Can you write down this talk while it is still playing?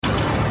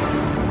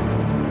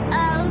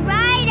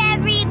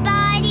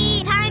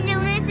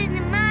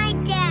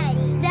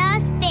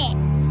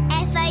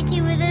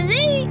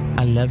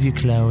love you,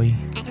 Chloe.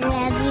 I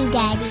love you,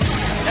 Daddy.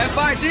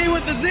 F-I-T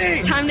with the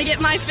Z. Time to get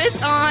my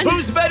Fitz on.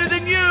 Who's better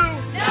than you?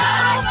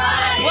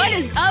 Nobody. What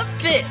is up,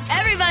 Fitz?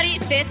 Everybody,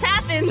 Fitz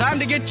happens. Time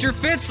to get your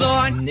Fitz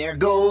on. And there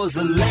goes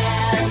the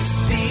last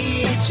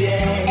DJ.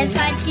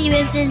 F-I-T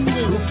with the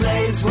Z. Who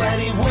plays what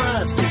he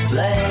wants to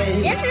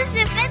play. This is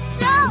the Fitz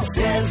Show.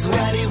 Says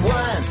what he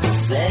wants to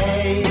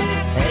say.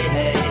 Hey,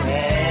 hey,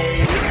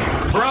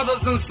 hey.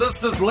 Brothers and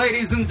sisters,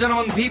 ladies and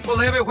gentlemen,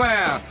 people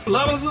everywhere,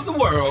 lovers of the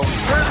world.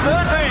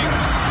 Presenting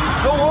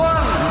the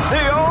one,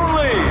 the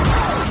only.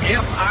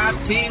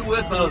 F-I-T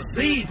with a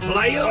Z,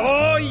 players.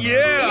 Oh,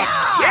 yeah.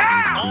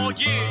 Oh,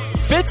 yeah.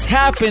 Fitz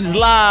happens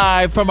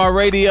live from our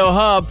radio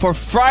hub for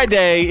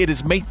Friday. It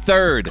is May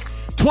 3rd,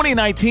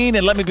 2019,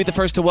 and let me be the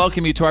first to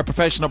welcome you to our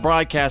professional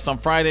broadcast. On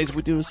Fridays,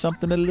 we do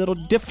something a little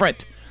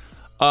different.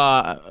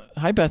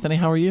 Hi, Bethany.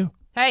 How are you?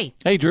 Hey.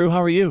 Hey, Drew.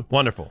 How are you?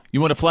 Wonderful.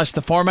 You want to flesh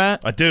the format?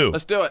 I do.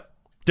 Let's do it.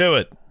 Do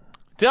it.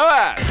 Do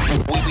it.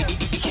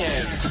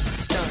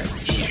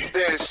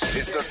 This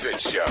is the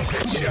Fitz Show.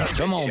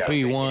 Come on,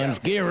 P1s,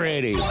 get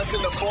ready. What's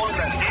in the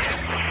format?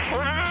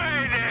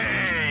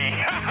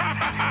 Friday.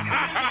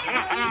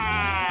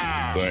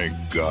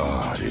 Thank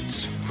God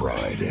it's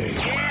Friday.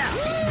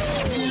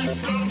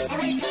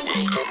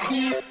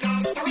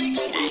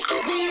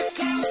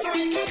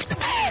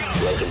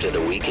 Welcome to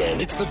the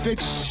weekend. It's the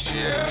Fitz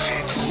Show.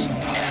 Fitz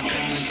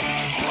happens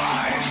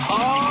live.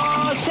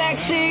 Oh,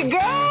 sexy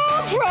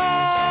girlfriend.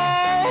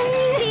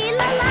 Feel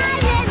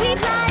alive,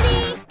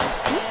 everybody.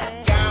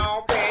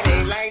 Y'all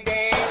pretty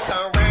ladies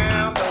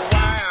around the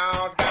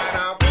world got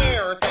a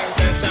weird thing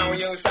to show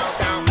you. So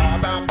tell all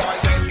the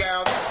boys and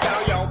girls,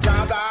 tell your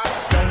brother,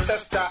 your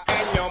sister,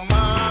 and your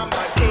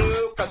mama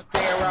too, 'cause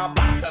we're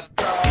about to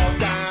throw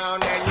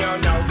down and you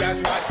know just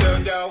what to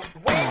do.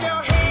 Wave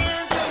your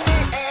hands in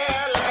the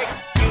air like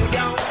you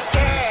don't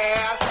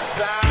care.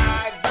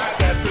 Glide by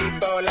the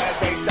people as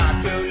they start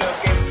to look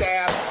and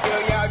stare. Do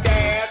your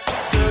dance,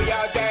 do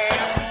your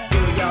dance,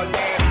 do your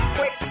dance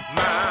quick,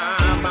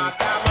 mama.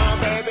 Come on,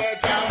 baby,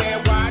 tell me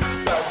what's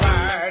the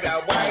word up.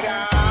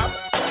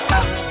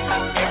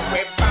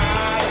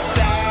 Everybody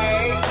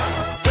say,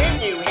 when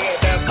you hear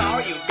the call,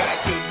 you got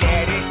to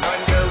get it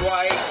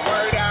underway.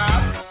 Word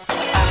up.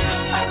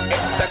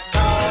 It's the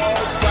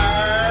code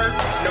word.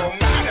 No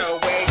matter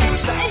where you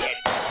say it,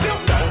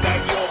 you'll know that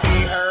you'll be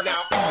heard.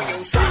 Now all you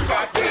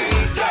sucker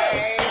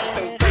DJs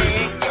who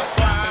think you're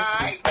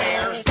fly,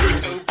 there's got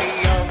to be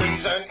a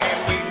reason, and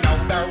we know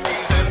the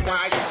reason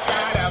why you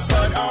try to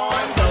put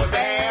on those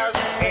airs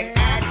and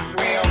act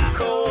real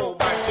cool,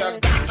 but you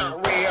got to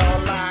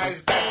realize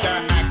that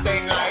you're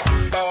acting like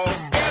those.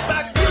 Give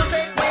us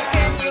music, we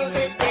can use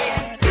it. We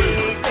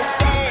need to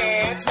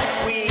dance.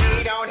 We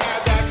don't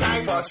have the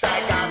time for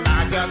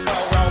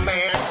psychological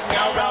romance.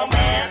 No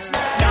romance,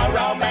 no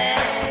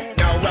romance,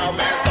 no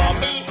romance for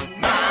me,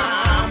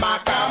 mama.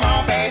 Come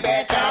on, baby,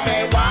 tell me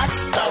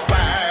what's the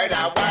word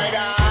up.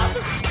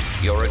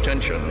 Your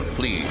attention,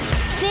 please.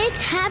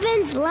 Fitz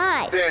happens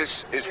live.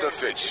 This is the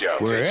Fitz Show.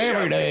 Where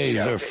every day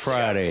is a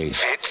Friday.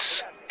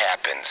 Fitz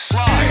happens.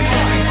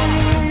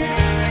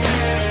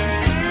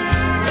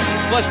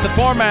 Flesh the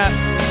format.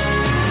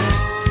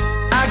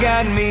 I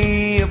got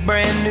me a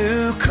brand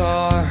new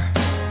car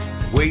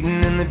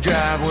waiting in the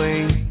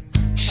driveway,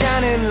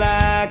 shining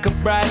like a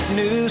bright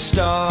new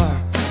star.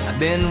 I've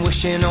been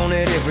wishing on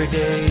it every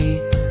day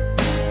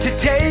to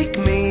take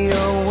me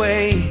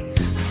away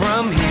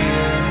from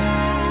here.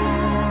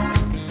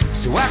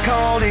 So I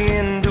called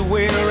in to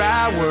where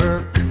I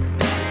work,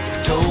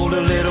 told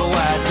a little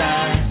white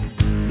lie.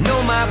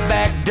 No, my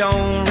back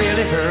don't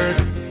really hurt,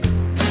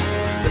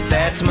 but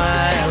that's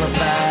my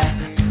alibi,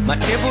 my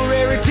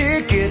temporary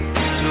ticket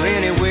to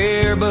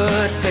anywhere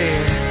but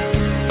there.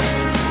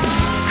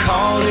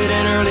 Call it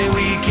an early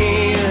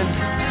weekend,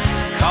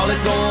 call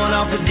it going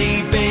off the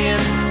deep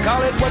end,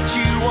 call it what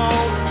you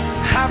want,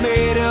 I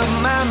made up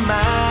my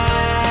mind.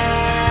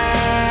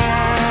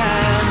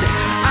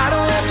 I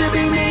don't have to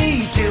be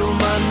me till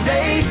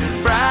Monday,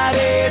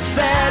 Friday,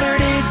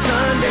 Saturday,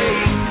 Sunday.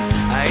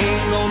 I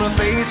ain't gonna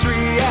face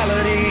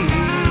reality.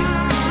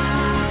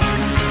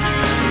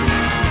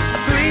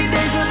 3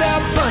 days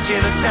without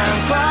punching a time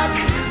clock,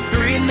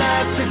 3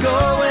 nights to go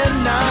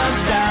and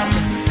non-stop,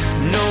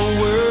 no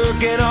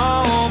work and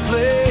all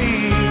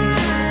play.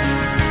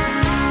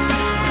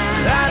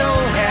 I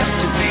don't have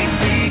to be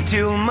me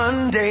till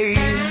Monday.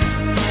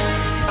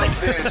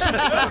 This is the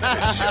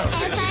Fitz Show.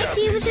 F-I-T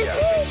with the Z.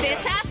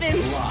 Fitz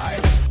happens.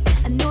 Live.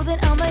 I know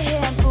that I'm a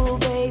handful,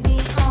 baby.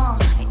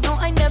 I know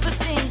I never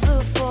think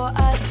before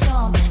I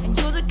jump, and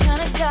you're the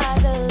kind of guy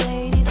the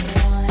ladies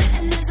want.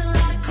 And there's a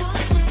lot of cool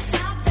chicks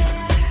out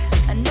there.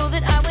 I know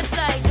that I went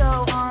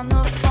psycho on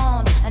the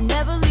phone. I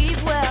never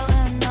leave well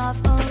enough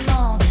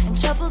alone, and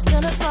trouble's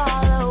gonna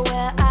follow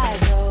where I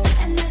go.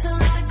 And there's a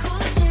lot of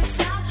cool chicks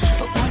out there,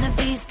 but one of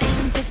these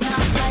things is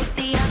not like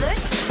the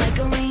others, like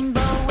a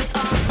rainbow with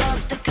all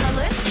of the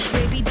colors.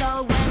 Baby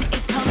doll, when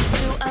it comes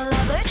to a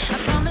lover, I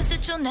promise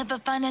that you'll never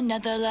find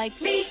another like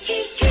me.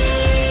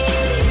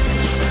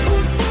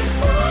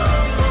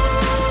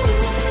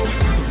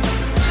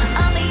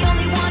 I'm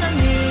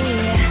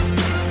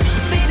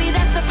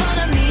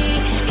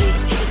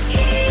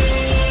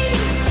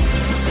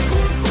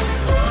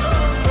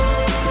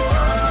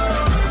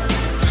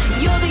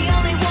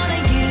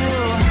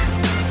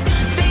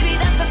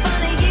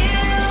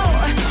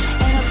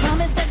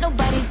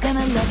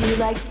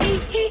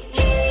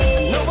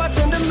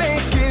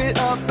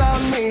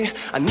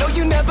I know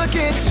you never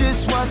get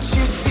just what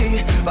you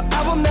see, but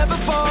I will never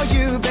bore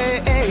you,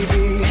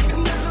 baby.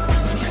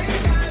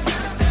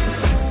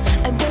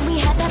 And when we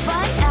had that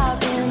fight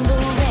out in the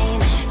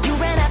rain, you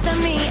ran after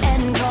me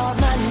and called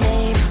my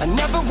name. I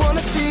never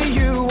wanna see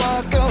you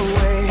walk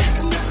away.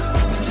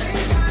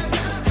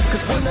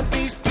 Cause one of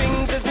these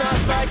things is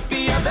not like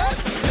the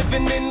others.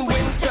 Living in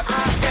winter,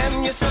 I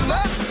am your summer.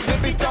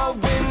 Baby doll,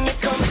 when it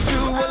comes to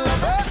a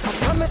lover, I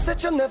promise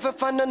that you'll never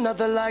find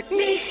another like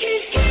me.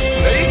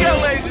 There you go,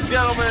 ladies and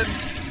gentlemen.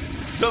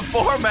 The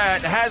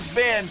format has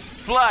been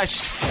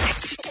flushed.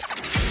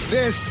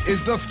 This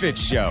is the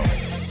Fitz Show.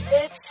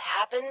 Fitz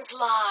happens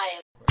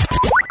live.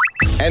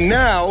 And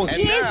now,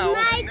 Here's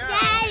my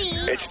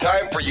daddy. it's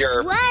time for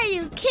your Why are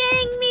you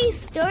kidding me?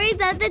 Stories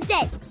of the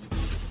day.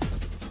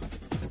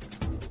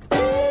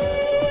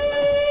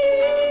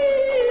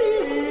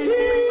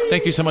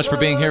 Thank you so much for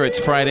being here. It's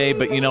Friday,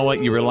 but you know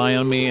what? You rely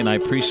on me, and I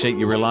appreciate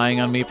you relying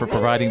on me for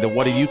providing the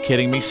What Are You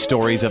Kidding Me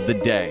stories of the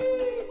day.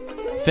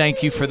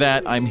 Thank you for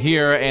that. I'm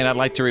here, and I'd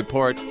like to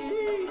report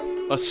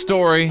a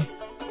story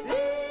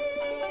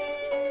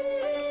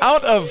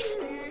out of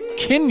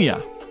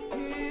Kenya.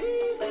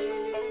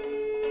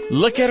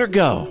 Look at her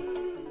go.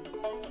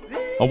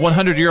 A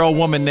 100-year-old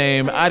woman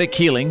named Ada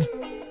Keeling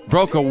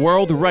broke a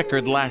world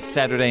record last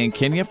Saturday in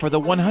Kenya for the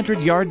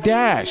 100-yard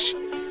dash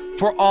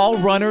for all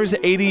runners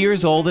 80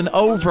 years old and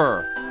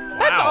over.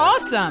 That's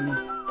awesome.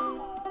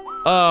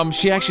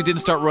 She actually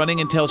didn't start running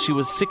until she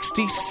was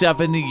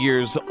 67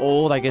 years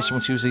old. I guess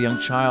when she was a young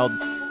child,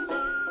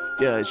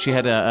 she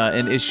had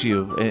an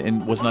issue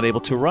and was not able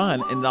to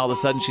run. And all of a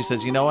sudden she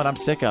says, you know what, I'm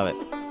sick of it.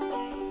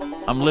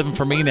 I'm living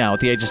for me now at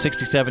the age of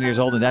 67 years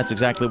old, and that's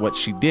exactly what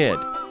she did.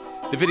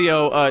 The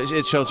video,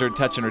 it shows her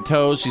touching her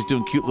toes. She's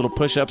doing cute little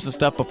push-ups and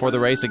stuff before the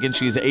race. Again,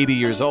 she's 80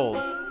 years old.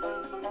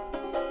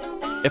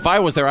 If I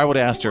was there, I would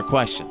have asked her a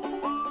question.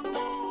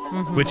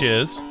 Mm-hmm. Which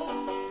is?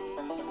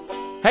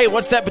 Hey,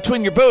 what's that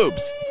between your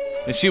boobs?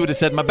 And she would have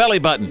said, my belly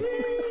button.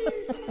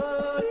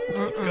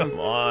 Come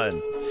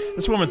on.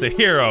 This woman's a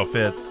hero,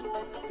 Fitz.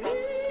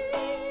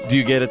 Do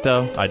you get it,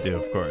 though? I do,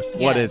 of course.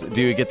 What is it?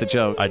 Do you get the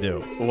joke? I do.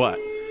 What?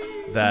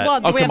 That.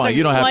 Well, do Oh, we come have on. to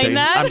You don't have to. explain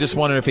that? I'm just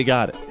wondering if he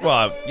got it.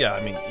 Well, yeah,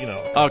 I mean, you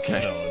know.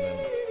 Okay. You know, and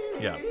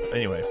then, yeah.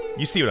 Anyway,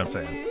 you see what I'm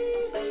saying.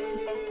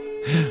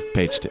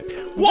 Page 2.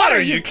 What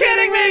are you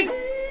kidding me?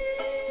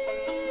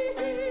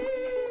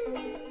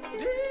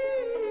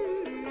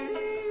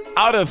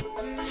 Out of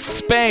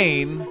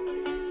Spain,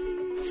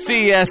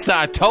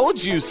 I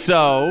told you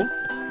so.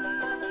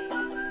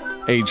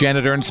 A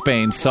janitor in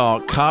Spain saw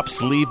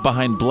cops leave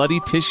behind bloody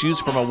tissues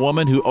from a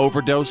woman who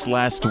overdosed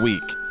last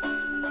week.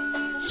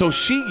 So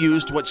she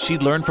used what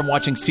she'd learned from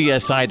watching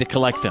CSI to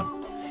collect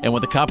them. And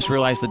when the cops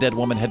realized the dead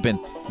woman had been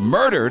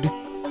murdered,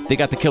 they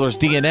got the killer's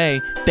DNA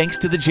thanks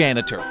to the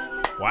janitor.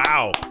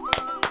 Wow.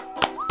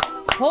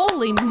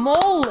 Holy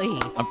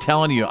moly. I'm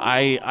telling you,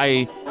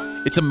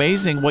 it's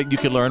amazing what you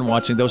could learn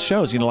watching those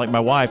shows. You know, like my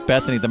wife,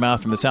 Bethany, the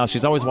Mouth from the South,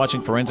 she's always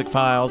watching Forensic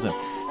Files and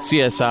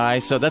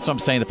CSI. So that's what I'm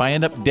saying. If I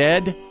end up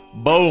dead,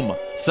 boom,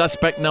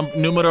 suspect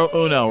numero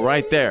uno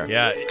right there.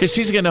 Yeah. Because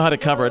she's going to know how to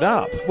cover it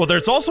up. Well,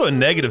 there's also a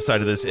negative side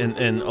of this, and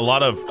a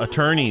lot of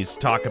attorneys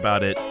talk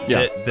about it.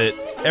 Yeah. That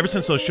ever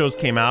since those shows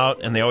came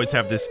out, and they always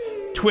have this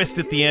twist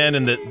at the end,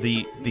 and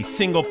the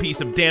single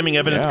piece of damning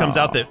evidence comes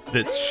out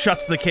that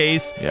shuts the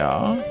case.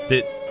 Yeah.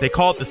 That they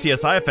call it the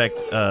CSI effect.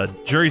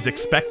 Juries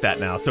expect that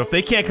now. So if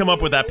they can't come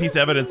up with that piece of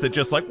evidence that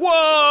just like,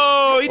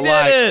 whoa, he did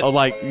it. Oh,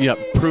 like, yeah,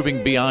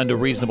 proving beyond a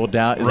reasonable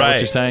doubt. Is that what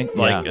you're saying?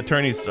 Like, yeah.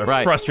 attorneys are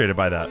frustrated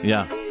by that.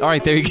 Yeah. All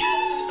right, there you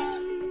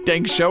go.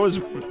 Dang show is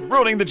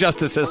ruining the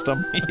justice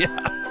system.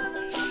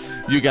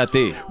 Yeah. You got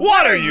the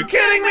What are you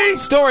kidding me?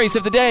 stories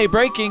of the day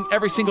breaking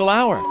every single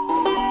hour.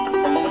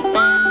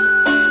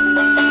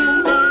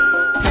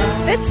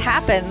 Fitz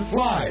happens.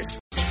 Live.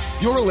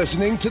 You're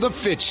listening to the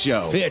Fitz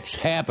Show. Fitz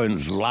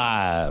happens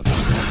live.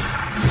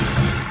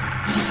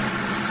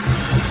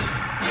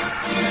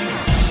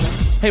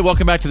 Hey,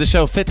 welcome back to the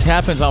show. Fitz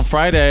happens on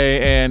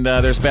Friday, and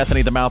there's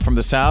Bethany the Mouth from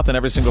the South, and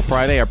every single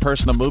Friday, our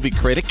personal movie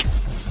critic,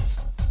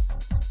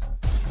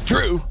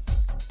 Drew,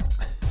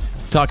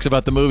 talks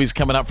about the movies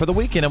coming up for the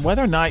weekend and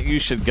whether or not you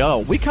should go.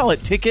 We call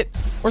it Ticket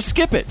or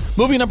Skip It.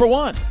 Movie number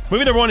one.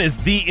 Movie number one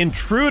is The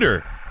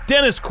Intruder.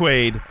 Dennis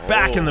Quaid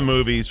back in the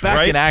movies, Back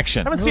right? in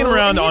action. Haven't seen him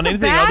around And he's on a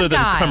anything bad other than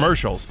guy.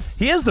 commercials.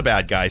 He is the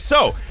bad guy.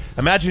 So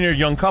imagine you're a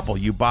young couple.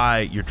 You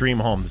buy your dream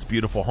home, this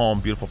beautiful home,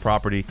 beautiful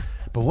property.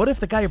 But what if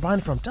the guy you're buying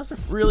it from doesn't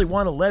really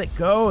want to let it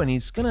go, and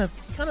he's going to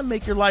kind of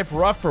make your life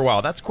rough for a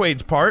while? That's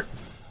Quaid's part.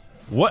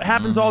 What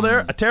happens all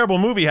there? A terrible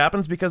movie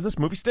happens because this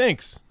movie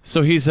stinks.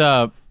 So he's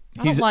I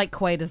don't like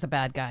Quaid as the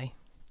bad guy.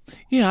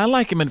 Yeah, I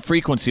like him in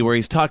Frequency, where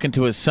he's talking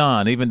to his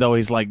son, even though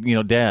he's like,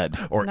 dead.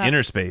 Or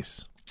Inner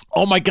Space.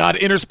 Oh my God,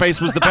 Inner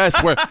Space was the best.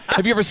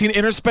 Have you ever seen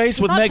Inner Space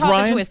with He's not Meg talking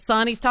Ryan? to his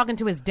son. He's talking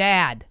to his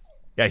dad.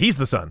 Yeah, he's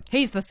the son.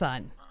 He's the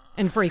son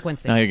in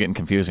Frequency. Now you're getting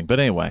confusing,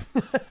 but anyway,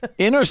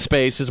 Inner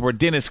Space is where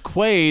Dennis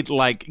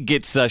Quaid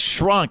gets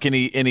shrunk and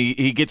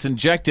he gets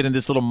injected in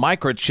this little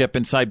microchip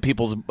inside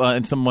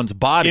in someone's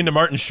body. Into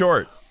Martin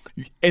Short.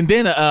 And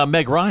then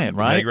Meg Ryan,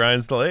 right? Meg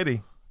Ryan's the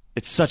lady.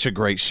 It's such a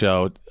great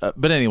show.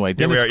 But anyway,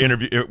 Here Dennis,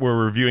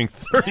 we're reviewing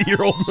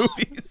 30-year-old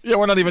movies. Yeah,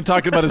 we're not even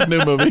talking about his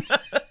new movie.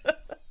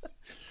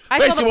 I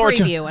saw Basically, the what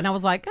we're preview, and I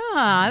was like,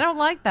 I don't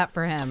like that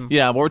for him.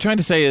 Yeah, what we're trying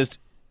to say is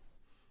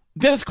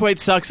Dennis Quaid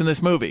sucks in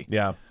this movie.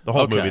 Yeah, the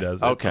whole movie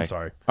does. Okay. I'm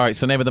sorry. All right,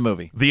 so name of the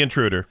movie. The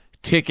Intruder.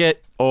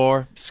 Ticket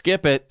or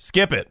skip it.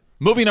 Skip it.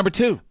 Movie number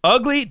 2.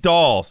 Ugly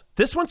Dolls.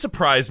 This one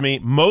surprised me.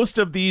 Most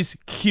of these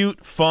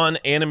cute, fun,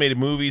 animated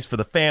movies for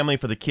the family,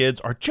 for the kids,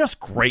 are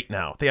just great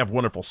now. They have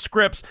wonderful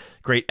scripts,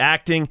 great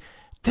acting.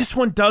 This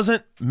one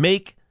doesn't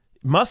make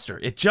muster.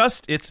 It's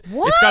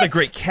got a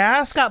great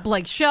cast. It's got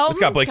Blake Shelton. It's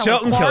got Blake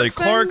Shelton, Kelly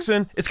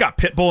Clarkson. It's got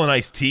Pitbull and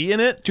Ice-T in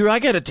it. Drew, I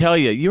got to tell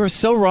you are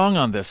so wrong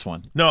on this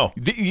one. No.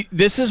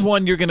 This is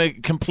one you're going to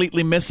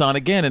completely miss on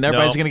again, and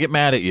everybody's going to get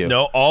mad at you.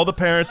 No, all the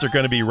parents are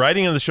going to be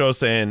writing in the show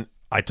saying,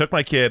 I took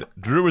my kid,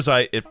 Drew was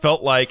right. It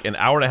felt like an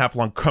hour and a half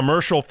long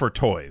commercial for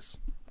toys.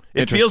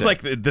 It feels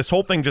like this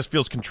whole thing just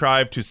feels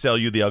contrived to sell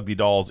you the ugly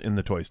dolls in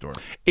the toy store.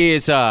 You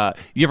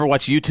ever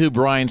watch YouTube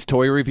Ryan's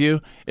toy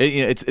review?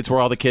 It's where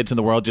all the kids in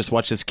the world just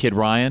watch this kid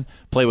Ryan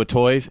play with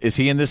toys. Is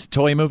he in this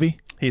toy movie?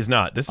 He's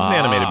not. This is an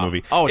animated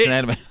movie. Oh, it's an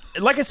animated.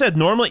 Like I said,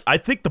 normally I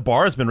think the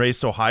bar has been raised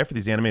so high for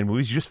these animated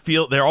movies. You just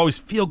they always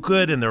feel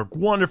good and they're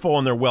wonderful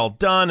and they're well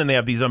done and they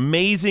have these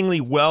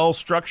amazingly well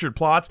structured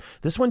plots.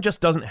 This one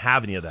just doesn't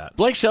have any of that.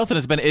 Blake Shelton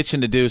has been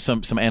itching to do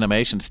some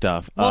animation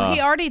stuff. Well,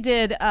 he already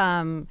did.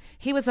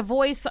 He was a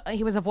voice.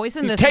 He was a voice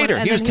in He's this Tater.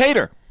 one. He was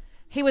Tater.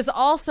 He was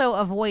also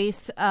a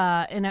voice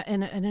in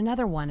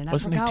another one. And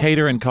Wasn't I he forgot.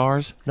 Tater in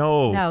Cars?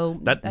 No,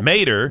 that's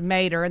Mater.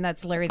 Mater, and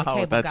that's Larry the Cable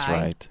Guy. That's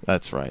right.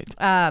 That's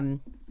right.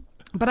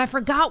 But I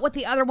forgot what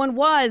the other one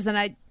was, and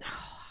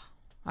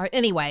All right,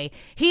 anyway,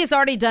 he has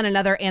already done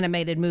another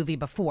animated movie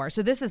before,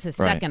 so this is his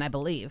second, I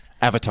believe.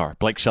 Avatar.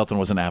 Blake Shelton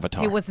was an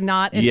Avatar. He was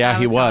not in Yeah,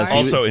 Avatar. he was.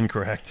 Also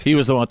incorrect. He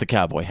was the one with the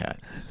cowboy hat.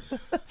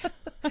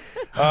 He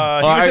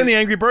was in the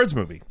Angry Birds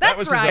movie. That's that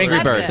was right. Angry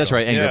That's Birds. it. That's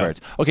right. Angry Yeah.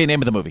 Birds. Okay,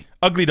 name of the movie.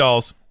 Ugly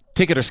Dolls.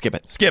 Ticket or skip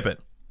it. Skip it.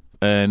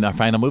 And our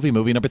final movie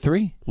number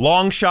 3.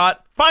 Long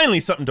Shot.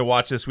 Finally something to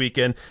watch this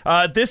weekend.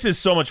 This is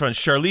so much fun.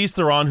 Charlize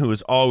Theron, who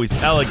is always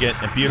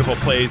elegant and beautiful,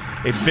 plays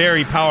a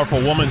very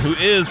powerful woman who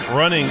is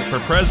running for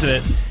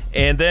president.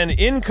 And then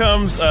in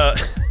comes...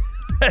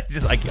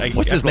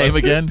 what's his name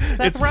again?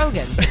 Seth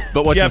Rogen.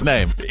 But what's his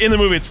name? In the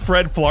movie, it's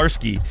Fred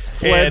Flarsky.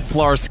 Fred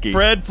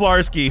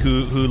Flarsky,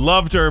 who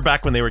loved her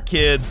back when they were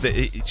kids.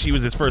 She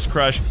was his first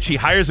crush. She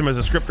hires him as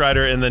a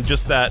scriptwriter, and then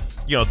just that,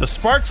 the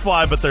sparks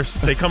fly, but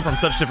they come from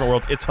such different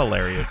worlds. It's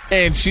hilarious.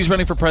 And she's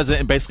running for president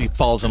and basically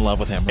falls in love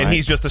with him, right? And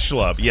he's just a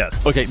schlub,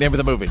 yes. Okay, name of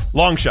the movie.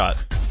 Long Shot.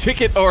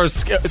 Ticket or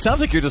skip. It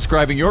sounds like you're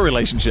describing your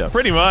relationship.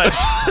 Pretty much.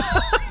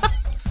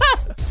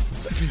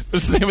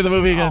 What's the name of the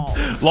movie again?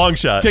 Long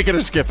Shot. Ticket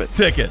or skip it.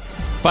 Ticket.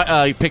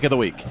 Pick of the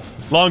week.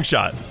 Long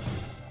Shot.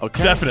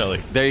 Okay.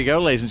 Definitely. There you go,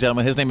 ladies and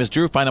gentlemen. His name is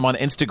Drew. Find him on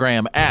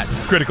Instagram at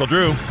Critical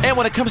Drew. And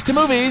when it comes to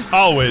movies,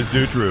 always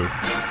do Drew.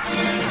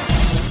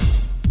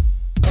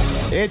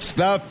 It's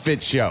the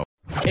Fitz Show.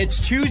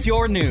 It's Choose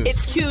Your News.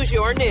 It's Choose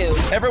Your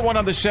News. Everyone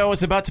on the show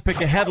is about to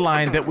pick a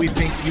headline that we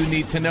think you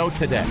need to know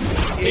today.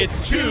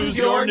 It's Choose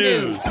Your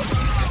News.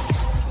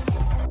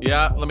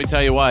 Yeah, let me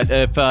tell you what.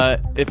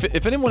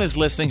 If anyone is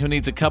listening who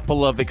needs a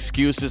couple of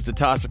excuses to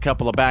toss a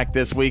couple of back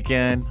this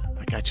weekend,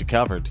 I got you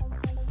covered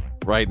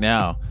right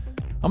now.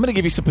 I'm going to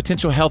give you some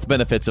potential health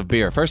benefits of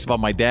beer. First of all,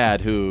 my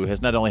dad, who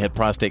has not only had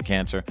prostate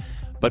cancer,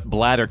 but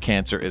bladder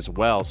cancer as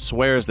well,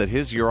 swears that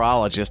his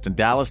urologist in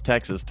Dallas,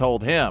 Texas,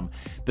 told him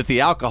that the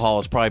alcohol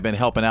has probably been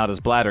helping out his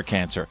bladder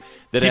cancer.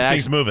 That Keeps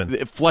things moving.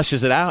 It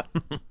flushes it out.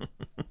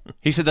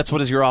 He said that's what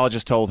his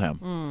urologist told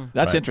him.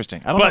 That's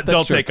interesting. I don't know if But that's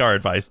don't true. take our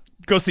advice.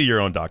 Go see your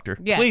own doctor.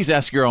 Yes. Please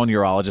ask your own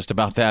urologist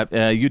about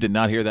that. You did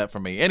not hear that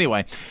from me.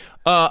 Anyway,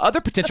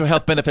 other potential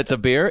health benefits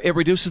of beer, it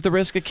reduces the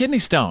risk of kidney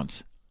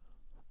stones.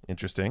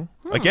 Interesting.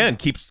 Again,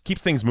 keeps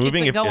things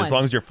moving it going. as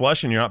long as you're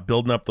flush and you're not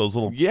building up those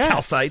little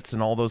calcites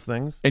and all those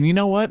things. And you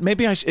know what?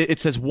 Maybe it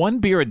says 1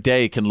 beer a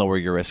day can lower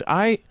your risk.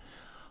 I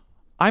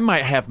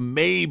might have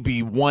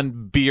maybe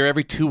 1 beer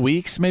every 2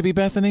 weeks, maybe,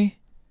 Bethany?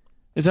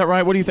 Is that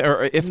right? What do you think?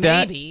 Or if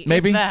Maybe.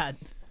 If that.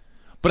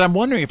 But I'm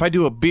wondering if I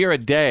do a beer a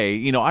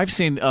day, I've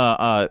seen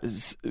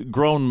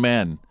grown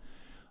men,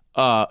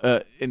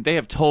 and they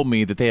have told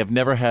me that they have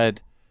never had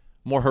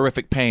more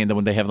horrific pain than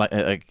when they have like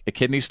a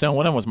kidney stone.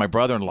 One of them was my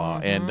brother-in-law,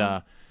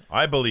 and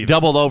I believe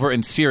doubled over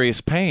in serious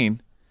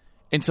pain.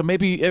 And so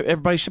maybe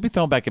everybody should be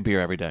throwing back a beer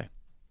every day.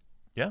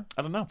 Yeah.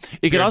 I don't know. Beer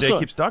It could a also day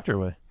keeps doctor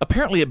away.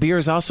 Apparently, a beer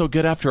is also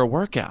good after a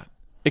workout.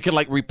 It could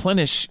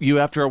replenish you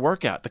after a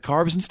workout, the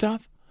carbs and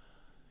stuff.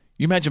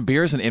 You imagine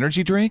beer as an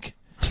energy drink?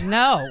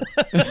 No.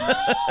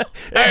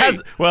 It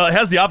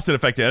has the opposite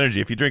effect of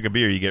energy. If you drink a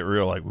beer, you get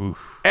real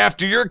oof.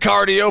 After your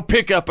cardio,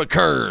 pickup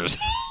occurs.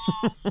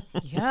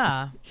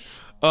 Yeah.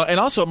 And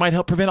also, it might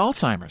help prevent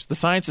Alzheimer's. The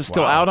science is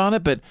still out on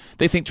it, but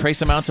they think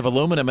trace amounts of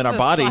aluminum in our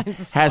body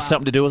has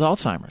something to do with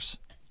Alzheimer's.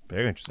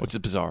 Very interesting. Which is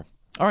bizarre.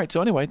 All right,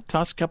 so anyway,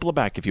 toss a couple of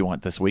back if you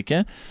want this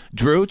weekend.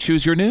 Drew,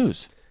 choose your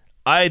news.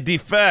 I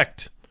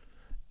defect.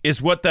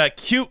 is what that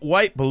cute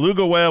white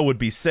beluga whale would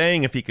be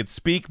saying if he could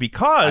speak,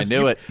 because I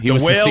knew it. He the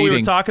was whale we were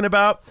seceding. talking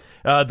about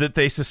that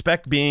they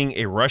suspect being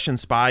a Russian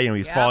spy.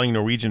 He's following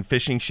Norwegian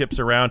fishing ships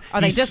around. Are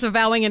they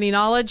disavowing any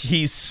knowledge?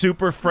 He's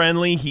super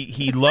friendly.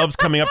 He loves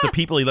coming up to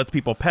people. He lets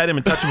people pet him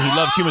and touch him. He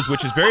loves humans,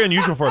 which is very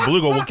unusual for a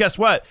beluga. Well, guess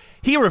what?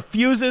 He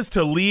refuses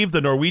to leave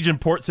the Norwegian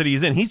port city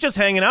he's in. He's just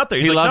hanging out there.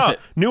 He's He like, loves no, it.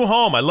 new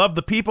home. I love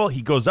the people.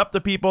 He goes up to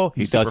people.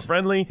 He's super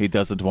friendly. He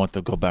doesn't want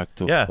to go back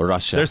to Yeah.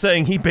 Russia. They're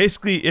saying he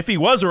basically, if he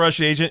was a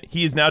Russian agent,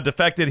 he is now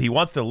defected. He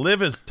wants to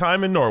live his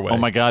time in Norway. Oh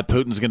my God,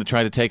 Putin's going to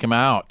try to take him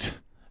out.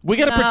 We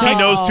got to protect. He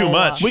knows too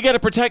much. We got to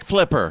protect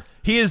Flipper.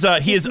 He is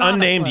not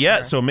unnamed a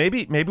yet, so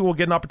maybe we'll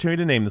get an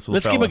opportunity to name this little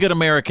Let's give him fella. a good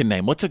American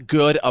name. What's a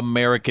good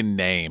American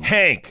name?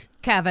 Hank.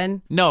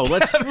 Kevin. No,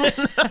 let's.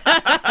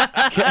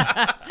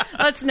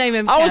 Let's name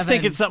him I was Kevin.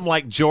 thinking something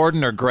like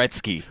Jordan or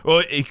Gretzky.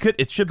 Well,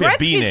 it should be a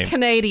B Gretzky's name.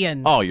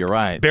 Canadian. Oh, you're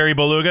right. Barry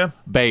Beluga.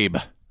 Babe.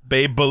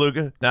 Babe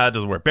Beluga. Nah, that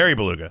doesn't work. Barry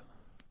Beluga.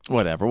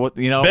 Whatever.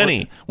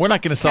 Benny. We're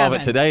not going to solve it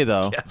Kevin. today,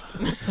 though.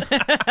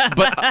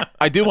 But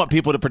I do want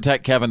people to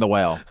protect Kevin the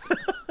whale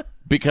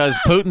because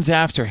Putin's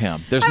after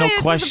him. There's no This is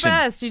the question.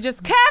 best. You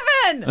just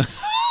Kevin.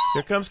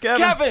 Here comes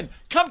Kevin. Kevin,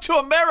 come to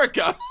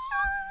America.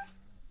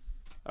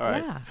 All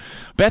right. Yeah.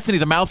 Bethany,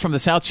 the mouth from the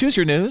South, choose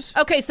your news.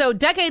 Okay, so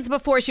decades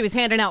before she was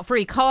handing out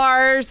free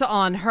cars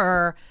on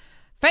her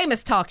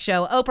famous talk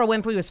show, Oprah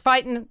Winfrey was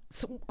fighting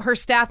her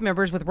staff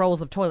members with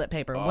rolls of toilet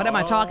paper. What am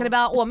I talking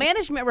about? Well,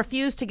 management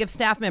refused to give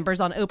staff members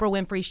on Oprah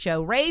Winfrey's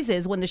show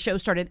raises when the show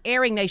started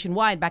airing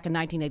nationwide back in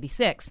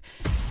 1986.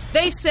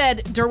 They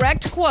said,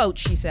 direct quote,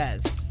 she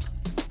says,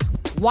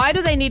 "Why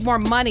do they need more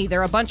money?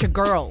 They're a bunch of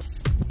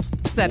girls,"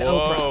 said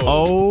Oprah.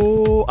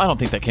 Oh, I don't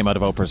think that came out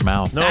of Oprah's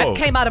mouth. No. That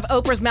came out of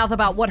Oprah's mouth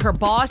about what her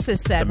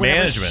bosses said The whenever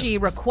management. she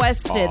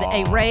requested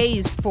a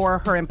raise for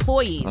her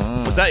employees.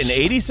 Was that in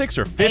 86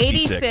 or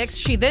 56? 86.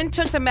 She then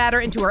took the matter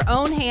into her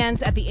own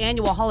hands at the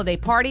annual holiday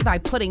party by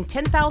putting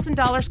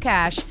 $10,000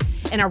 cash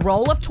in a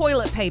roll of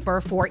toilet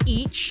paper for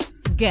each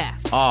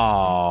guest.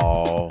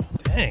 Oh.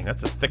 Dang,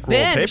 that's a thick roll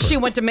of Then paper. she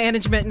went to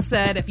management and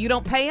said, if you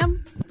don't pay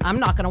him, I'm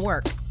not going to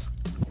work.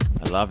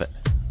 I love it.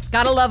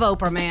 Gotta love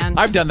Oprah, man.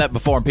 I've done that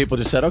before, and people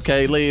just said,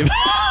 okay, leave.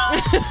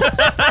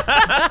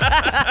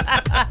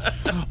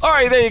 All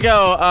right, there you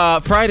go.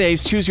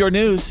 Fridays, choose your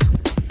news.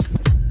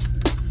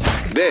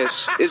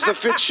 This is The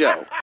Fitz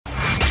Show.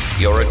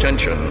 Your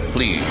attention,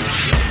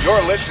 please.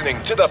 You're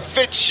listening to The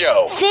Fitz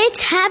Show.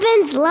 Fitz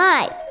happens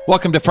live.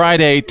 Welcome to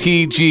Friday,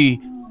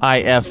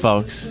 TGIF,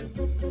 folks.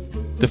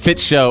 The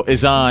Fitz Show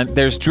is on.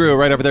 There's Drew.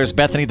 Right over there is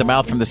Bethany, the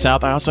mouth from the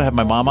South. I also have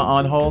my mama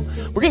on hold.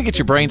 We're going to get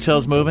your brain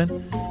cells moving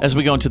as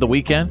we go into the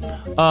weekend.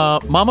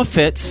 Mama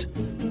Fitz,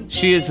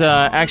 she is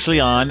actually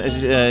on.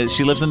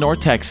 She lives in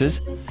North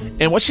Texas.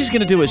 And what she's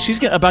going to do is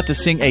she's about to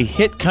sing a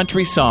hit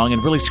country song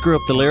and really screw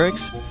up the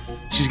lyrics.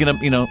 She's going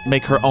to,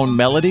 make her own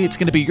melody. It's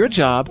going to be your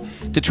job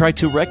to try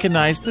to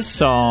recognize the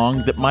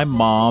song that my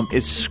mom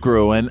is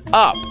screwing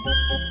up.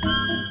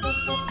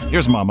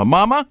 Here's Mama.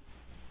 Mama?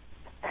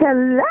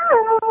 Hello.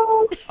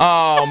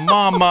 Oh,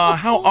 Mama,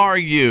 how are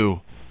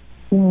you?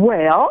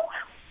 Well,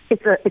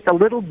 it's a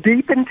little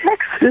deep in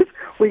Texas.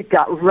 We've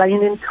got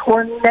rain and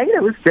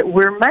tornadoes, but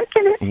we're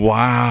making it.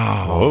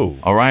 Wow. Oh.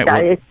 All right. Yeah,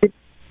 Well, it's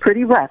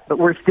pretty rough, but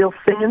we're still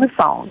singing the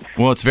songs.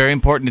 well, it's very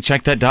important to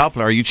check that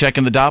Doppler. Are you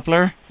checking the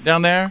Doppler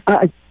down there?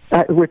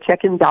 We're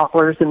checking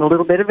Dopplers and a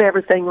little bit of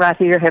everything right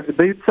here. Have the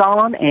boots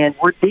on, and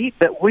we're deep,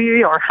 but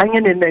we are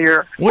hanging in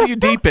there. What are you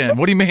deep in?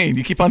 What do you mean?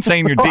 You keep on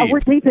saying you're Oh, deep. we're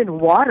deep in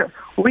water.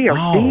 We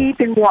are deep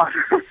in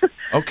water.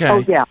 Okay. Oh,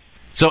 yeah.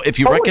 So if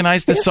you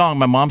recognize the song,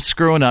 My Mom's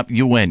Screwing Up,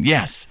 you win.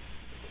 Yes.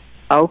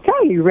 Okay,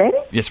 you ready?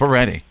 Yes, we're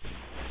ready.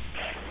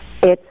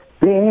 It's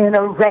been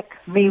a wreck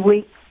me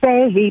week,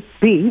 baby,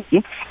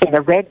 in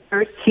a red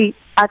bird heat.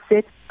 I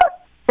said, oh,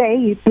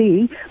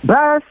 baby,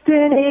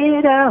 bursting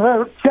it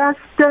up, just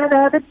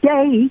another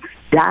day,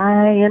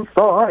 dying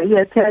for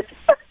your touch,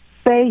 oh,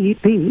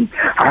 baby,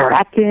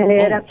 racking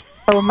it up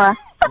for my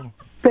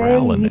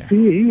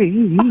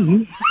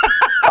baby.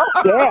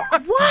 Oh, yeah.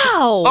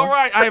 Wow. All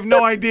right, I have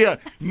no idea.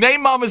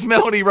 Name Mama's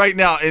melody right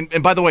now.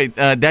 And by the way,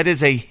 that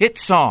is a hit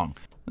song.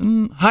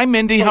 Hi,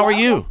 Mindy. How are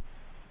you?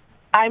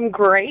 I'm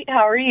great.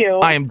 How are you?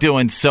 I am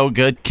doing so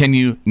good. Can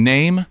you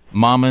name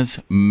Mama's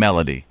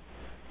melody?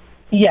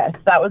 Yes,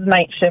 that was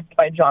Night Shift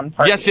by John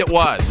Party. Yes, it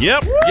was.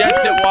 Yep.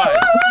 Yes, it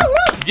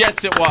was.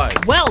 Yes, it was.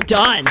 Well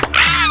done.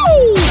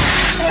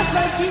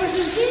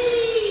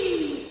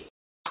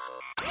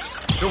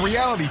 The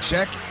reality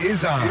check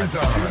is on.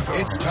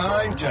 It's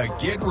time to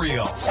get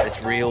real.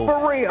 It's real.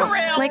 For real.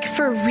 Like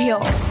for real.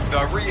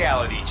 The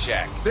reality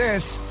check.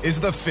 This is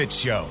The Fitz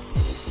Show.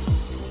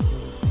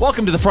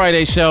 Welcome to the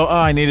Friday show. Oh,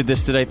 I needed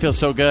this today. Feels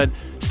so good.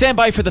 Stand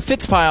by for the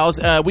Fitz Files.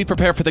 We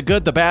prepare for the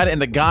good, the bad,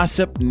 and the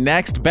gossip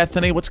next.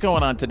 Bethany, what's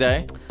going on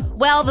today?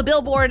 Well, the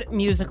Billboard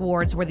Music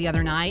Awards were the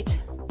other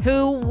night.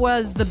 Who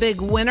was the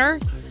big winner?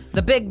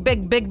 The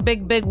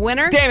big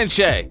winner? Dan and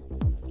Shay.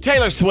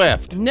 Taylor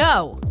Swift.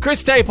 No. Chris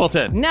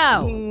Stapleton.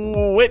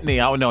 No. Whitney.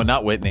 Oh, no,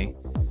 not Whitney.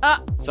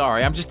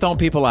 Sorry, I'm just throwing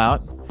people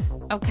out.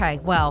 Okay,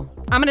 well,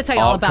 I'm going to tell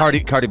you all about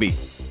it. Cardi B.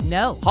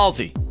 No.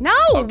 Halsey. No.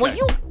 Okay. Will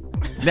you?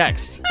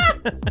 Next.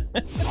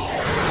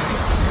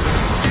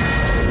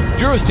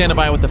 Drew is standing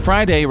by with the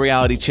Friday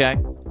reality check.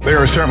 There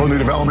are several new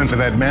developments in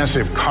that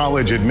massive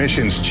college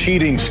admissions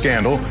cheating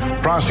scandal.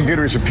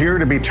 Prosecutors appear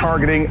to be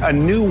targeting a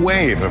new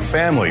wave of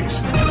families.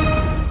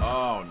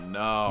 Oh,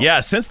 no. Yeah,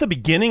 since the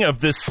beginning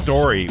of this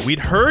story, we'd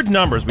heard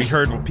numbers. We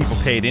heard people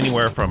paid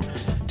anywhere from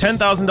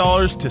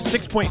 $10,000 to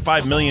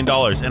 $6.5 million.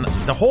 And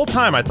the whole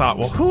time I thought,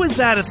 well, who is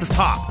that at the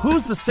top?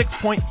 Who's the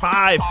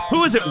 6.5?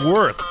 Who is it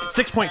worth?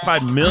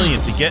 $6.5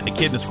 million to get a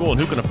kid to school, and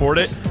who can afford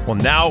it? Well,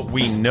 now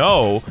we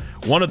know.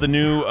 One of the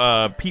new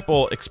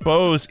people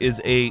exposed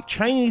is a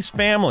Chinese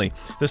family.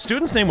 The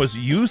student's name was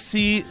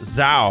UC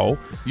Zhao.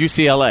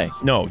 UCLA.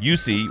 No,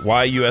 UC,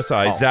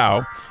 Y-U-S-I,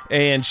 Zhao.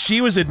 And she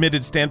was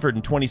admitted to Stanford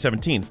in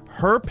 2017.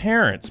 Her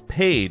parents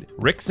paid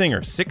Rick Singer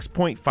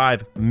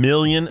 $6.5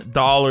 million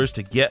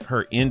to get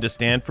her into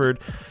Stanford.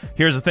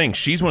 Here's the thing.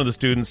 She's one of the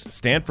students.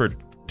 Stanford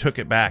took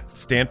it back.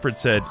 Stanford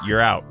said,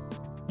 you're out.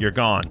 You're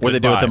gone. What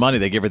did they do with the money?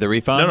 They give her the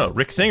refund? No.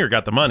 Rick Singer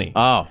got the money.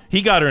 Oh.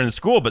 He got her in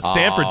school, but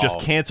Stanford just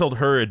canceled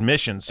her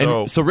admission.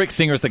 So Rick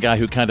Singer's the guy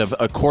who kind of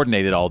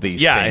coordinated all these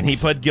things. Yeah, and he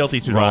pled guilty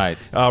to it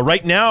all.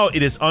 Right now,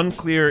 it is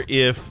unclear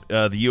if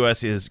the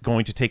U.S. is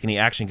going to take any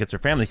action against her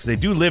family, because they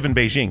do live in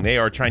Beijing. They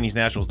are Chinese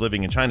nationals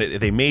living in China.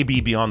 They may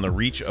be beyond the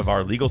reach of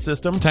our legal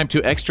system. It's time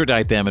to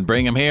extradite them and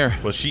bring them here.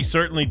 Well, she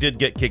certainly did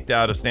get kicked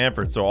out of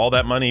Stanford, so all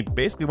that money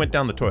basically went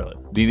down the toilet.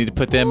 Do you need to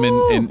put them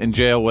in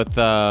jail with,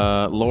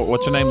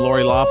 what's her name,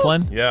 Lori Loughlin?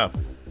 Yeah.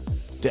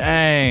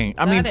 Dang.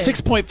 I mean,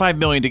 $6.5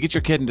 million to get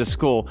your kid into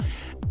school.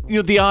 You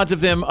know, the odds of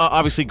them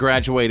obviously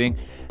graduating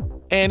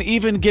and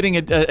even getting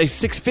a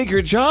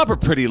six-figure job are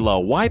pretty low.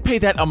 Why pay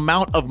that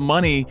amount of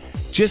money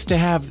just to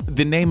have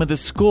the name of the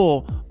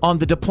school on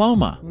the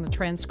diploma? The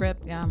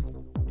transcript, yeah.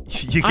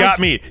 You got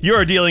me.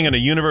 You're dealing in a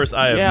universe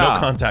I have no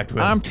contact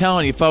with. I'm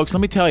telling you, folks,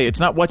 let me tell you,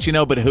 it's not what you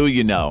know, but who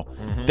you know.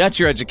 Mm-hmm. That's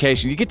your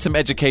education. You get some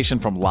education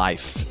from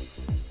life.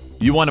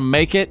 You want to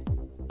make it?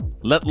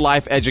 Let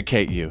life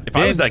educate you. If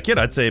I was that kid,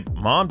 I'd say,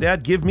 Mom,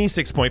 Dad, give me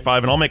 6.5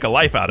 and I'll make a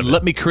life out of it.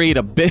 Let me create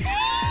a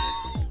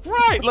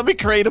let me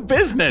create a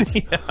business.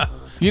 Yeah.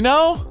 You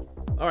know?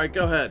 All right,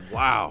 go ahead.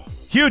 Wow.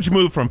 Huge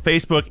move from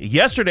Facebook.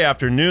 Yesterday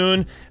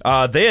afternoon,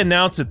 they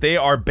announced that they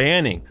are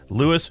banning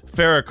Louis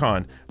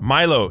Farrakhan,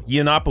 Milo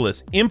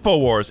Yiannopoulos,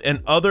 InfoWars,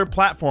 and other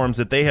platforms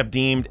that they have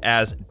deemed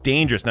as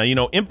dangerous. Now, you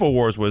know,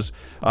 InfoWars was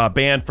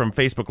banned from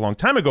Facebook a long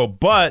time ago,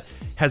 but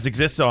has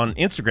existed on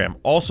Instagram,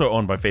 also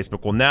owned by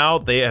Facebook. Well, now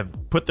they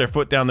have put their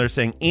foot down there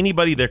saying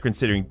anybody they're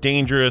considering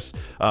dangerous,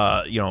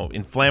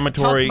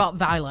 inflammatory. Talks about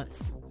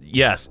violence.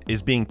 Yes,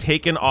 is being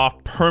taken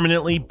off,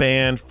 permanently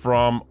banned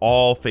from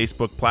all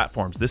Facebook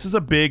platforms. This is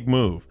a big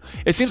move.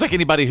 It seems like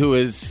anybody who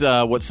is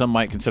what some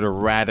might consider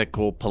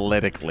radical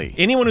politically.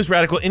 Anyone who's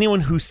radical,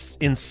 anyone who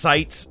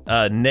incites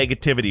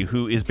negativity,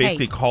 who is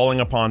basically calling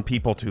upon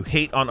people to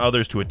hate on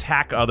others, to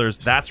attack others,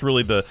 that's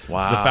really the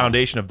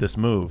foundation of this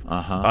move.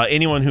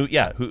 Anyone who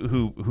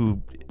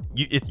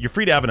you're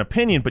free to have an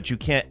opinion, but you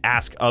can't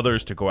ask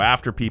others to go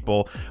after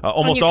people.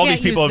 Almost all these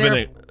people have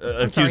been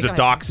accused of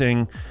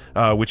doxing,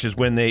 which is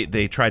when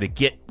they try to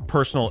get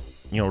personal,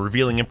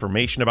 revealing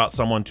information about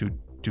someone to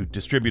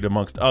distribute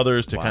amongst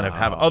others, to kind of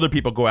have other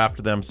people go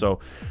after them.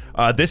 So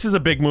this is a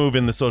big move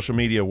in the social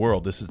media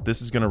world. This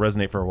is going to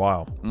resonate for a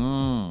while.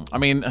 I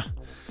mean,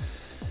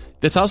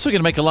 that's also going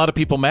to make a lot of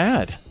people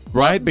mad,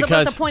 right?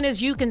 Because the point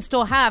is, you can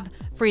still have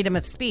freedom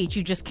of speech.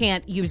 You just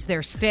can't use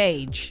their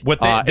stage.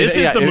 This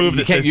is the move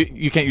that says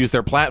you can't use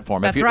their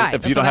platform. That's right.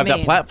 If you don't have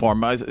that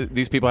platform,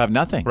 these people have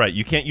nothing. Right.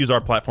 You can't use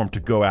our platform to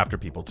go after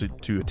people,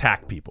 to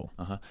attack people.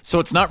 So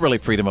it's not really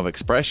freedom of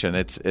expression.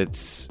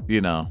 It's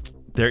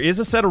there is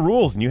a set of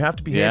rules, and you have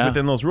to behave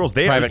within those rules.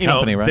 They private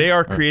company, right? They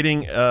are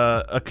creating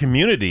a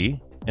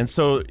community, and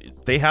so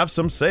they have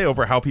some say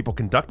over how people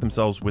conduct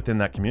themselves within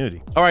that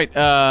community. All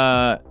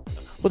right.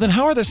 Well, then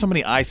how are there so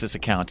many ISIS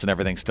accounts and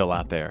everything still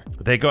out there?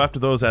 They go after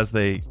those as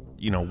they,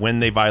 when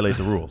they violate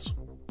the rules.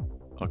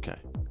 Okay.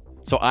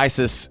 So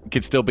ISIS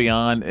could still be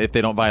on if they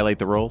don't violate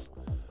the rules?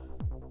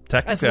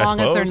 Technically, as long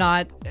as they're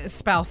not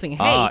espousing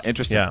hate.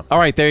 Interesting. Yeah. All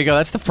right, there you go.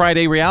 That's the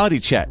Friday reality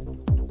check.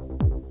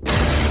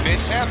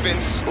 It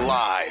happens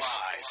live.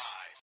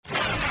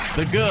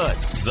 The good,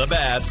 the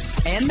bad,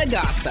 and the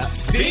gossip.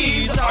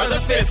 These are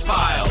the Fitz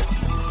Files.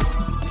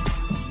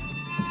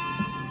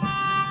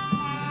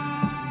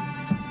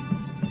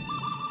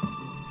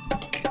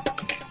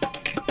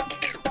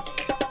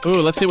 Ooh,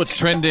 let's see what's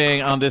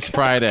trending on this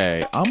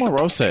Friday.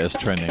 Omarosa is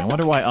trending. I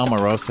wonder why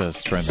Omarosa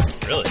is trending.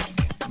 Really?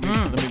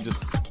 Let me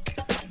just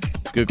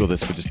Google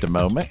this for just a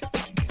moment.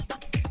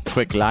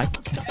 Quick like.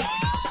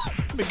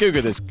 Let me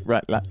Google this.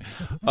 Right.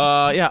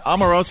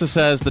 Omarosa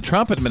says the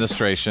Trump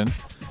administration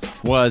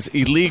was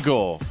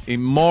illegal,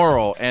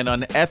 immoral, and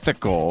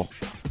unethical.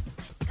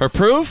 Her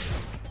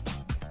proof?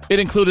 It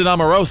included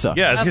Omarosa.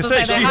 Yeah, I was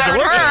going to say, she's the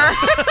worker.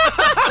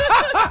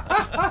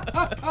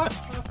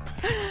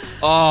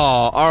 Oh,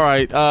 all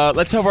right.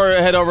 Let's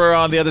head over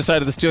on the other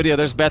side of the studio.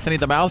 There's Bethany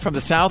the Mouth from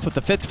the South with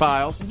the Fitz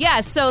Files.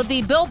 Yeah, so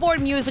the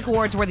Billboard Music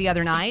Awards were the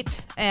other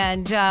night.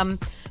 And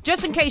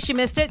just in case you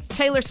missed it,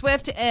 Taylor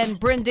Swift and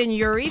Brendan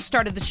Urie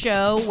started the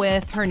show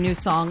with her new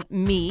song,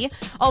 Me.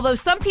 Although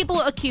some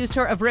people accused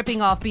her of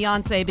ripping off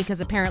Beyonce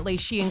because apparently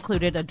she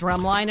included a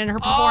drum line in her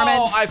performance.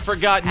 Oh, I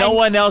forgot. No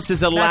one else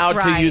is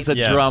allowed to use a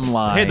drum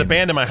line. Hey, the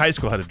band in my high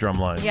school had a drum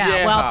line.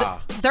 Yeah.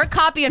 Well, they're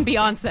copying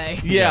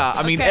Beyonce. Yeah,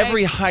 I mean, Okay.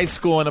 every high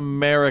school in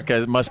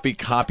America must be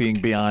copying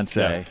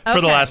Beyonce.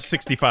 For the last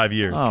 65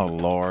 years. Oh,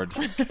 Lord.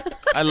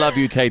 I love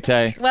you,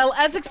 Tay-Tay. Well,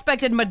 as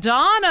expected,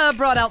 Madonna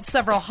brought out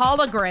several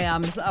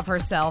holograms of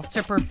herself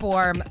to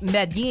perform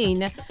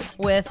Medellin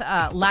with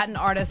Latin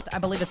artist, I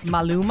believe it's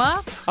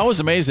Maluma. I was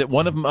amazed that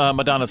one of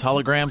Madonna's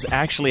holograms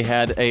actually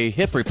had a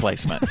hip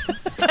replacement.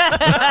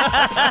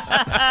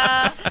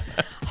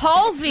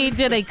 Halsey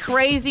did a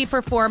crazy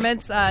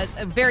performance, a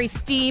very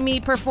steamy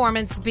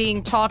performance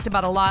being talked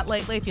about a lot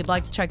lately. If you'd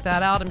like to check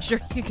that out, I'm sure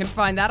you can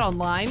find that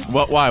online.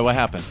 Why? What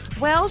happened?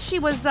 Well, she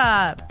was...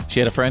 She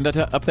had a friend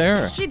up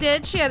there? Or? She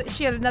did. She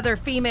had another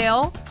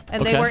female,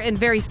 and they were in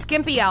very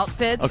skimpy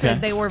outfits,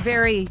 and they were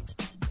very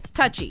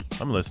touchy.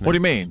 I'm listening. What do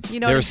you mean? You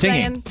know they what were I'm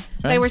singing. saying?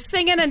 Right? They were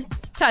singing and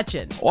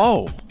touching.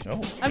 Whoa.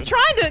 I'm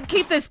trying to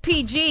keep this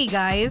PG,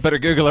 guys. Better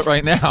Google it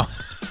right now.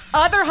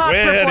 Other hot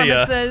Where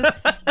performances.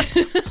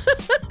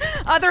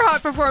 Other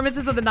hot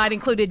performances of the night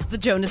included the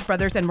Jonas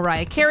Brothers and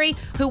Mariah Carey,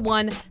 who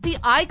won the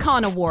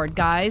Icon Award,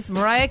 guys.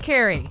 Mariah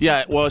Carey.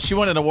 Yeah, well, she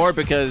won an award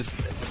because...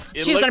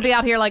 She's going to be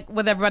out here like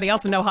with everybody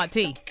else with no hot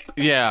tea.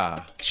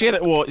 Yeah. She had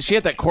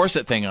that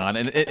corset thing on.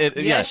 And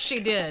Yes, she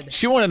did.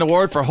 She won an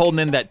award for holding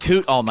in that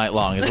toot all night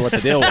long is what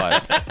the deal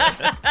was.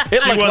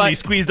 She won the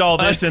squeezed all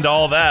this into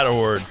all that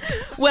award.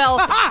 Well,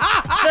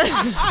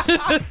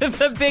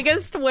 the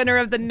biggest winner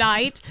of the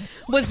night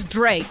was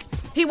Drake.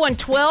 He won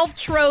 12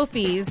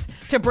 trophies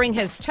to bring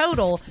his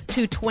total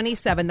to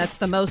 27. That's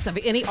the most of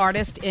any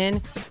artist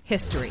in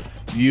history.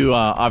 You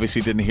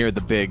obviously didn't hear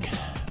the big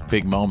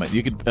moment.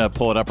 You could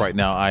pull it up right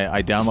now.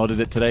 I downloaded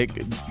it today.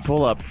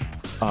 Pull up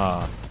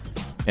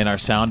in our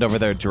sound over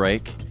there,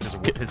 Drake.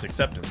 His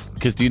acceptance.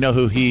 Because do you know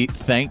who he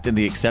thanked in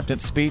the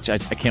acceptance speech? I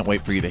can't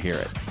wait for you to hear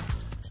it.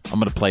 I'm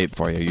going to play it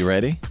for you. You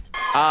ready?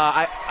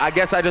 I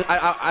guess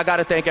I got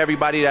to thank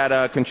everybody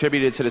that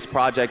contributed to this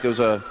project. It was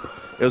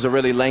a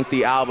really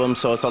lengthy album,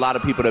 so it's a lot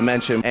of people to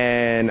mention.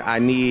 And I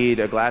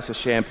need a glass of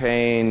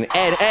champagne.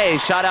 And hey,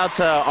 shout out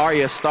to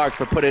Arya Stark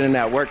for putting in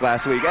that work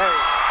last week. Hey.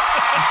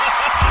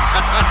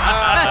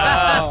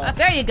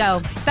 There you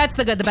go. That's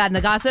the good, the bad, and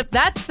the gossip.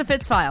 That's the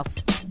Fitz Files.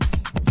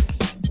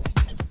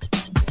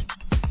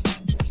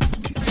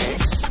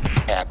 Fitz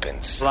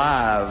happens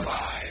live.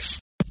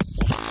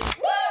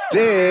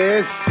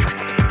 This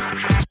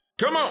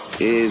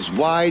is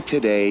why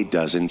today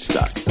doesn't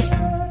suck.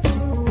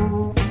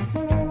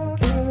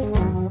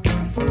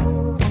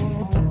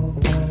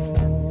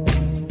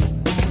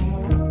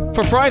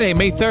 For Friday,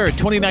 May 3rd,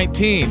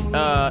 2019,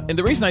 and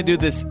the reason I do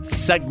this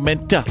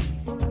segment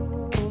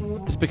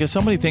is because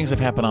so many things have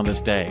happened on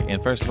this day.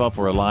 And first of all, if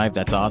we're alive,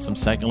 that's awesome.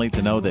 Secondly,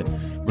 to know that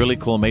really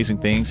cool, amazing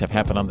things have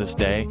happened on this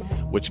day,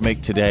 which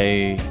make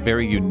today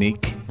very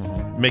unique.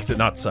 Makes it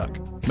not suck.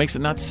 Makes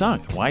it not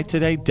suck. Why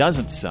today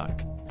doesn't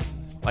suck.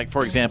 Like,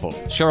 for example,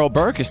 Cheryl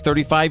Burke is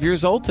 35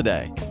 years old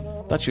today.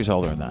 I thought she was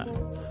older than that.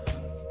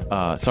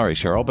 Sorry,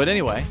 Cheryl. But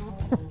anyway...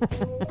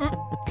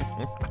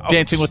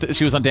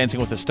 She was on Dancing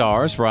with the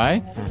Stars,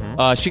 right?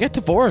 Mm-hmm. She got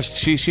divorced.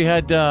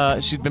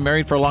 She'd been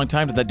married for a long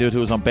time to that dude who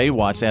was on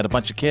Baywatch. They had a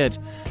bunch of kids.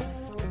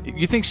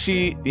 You think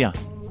yeah.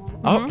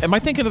 Oh, am I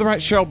thinking of the right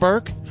Cheryl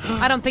Burke?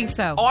 I don't think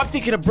so. Oh, I'm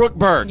thinking of Brooke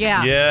Burke.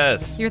 Yeah.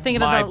 Yes. You're thinking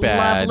My of the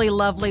bad. lovely,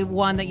 lovely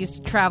one that used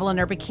to travel in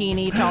her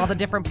bikini to all the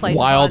different places.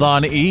 Wild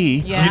on E.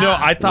 Yeah. You know,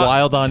 I thought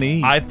Wild on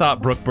E. I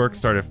thought Brooke Burke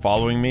started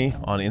following me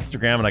on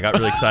Instagram, and I got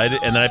really excited.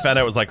 And then I found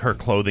out it was like her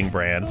clothing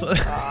brand. So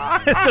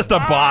it's just a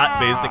bot,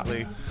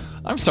 basically.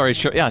 I'm sorry,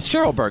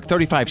 Cheryl Burke,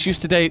 35. She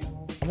used to date,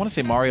 I want to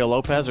say Mario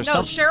Lopez or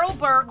something. No, Cheryl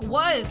Burke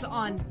was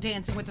on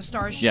Dancing with the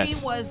Stars.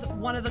 Yes. She was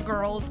one of the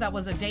girls that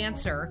was a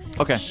dancer.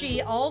 Okay.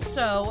 She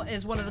also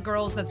is one of the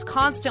girls that's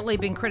constantly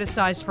been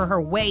criticized for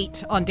her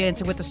weight on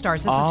Dancing with the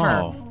Stars. This is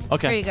her.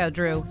 Okay. Here you go,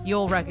 Drew.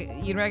 You'd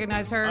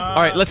recognize her? All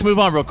right, let's move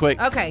on real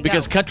quick. Okay,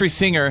 Because go. country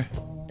singer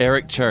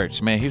Eric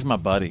Church, man, he's my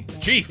buddy.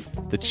 Chief.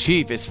 The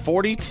Chief is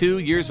 42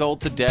 years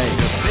old today.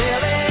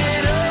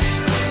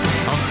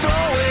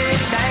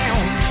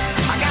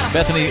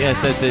 Bethany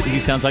says that he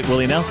sounds like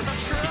Willie Nelson.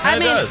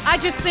 I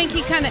just think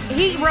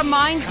he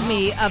reminds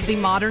me of the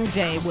modern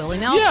day Willie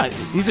Nelson.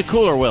 Yeah, he's a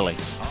cooler Willie.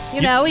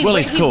 You know, he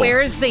cool.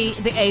 wears the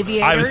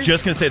aviators. I was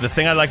just going to say, the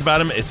thing I like about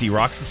him is he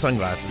rocks the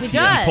sunglasses. He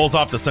does. He pulls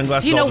off the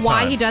sunglasses Do you know all the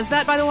why time. he does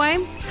that, by the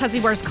way? Because he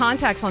wears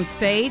contacts on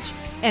stage,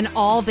 and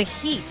all the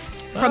heat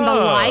from the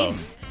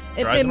lights...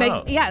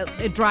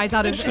 It dries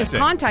out his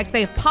contacts.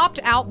 They have popped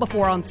out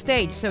before on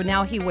stage, so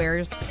now he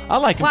wears. I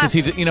like him because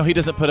glasses. he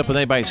doesn't put up with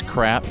anybody's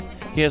crap.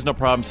 he has no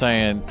problem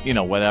saying,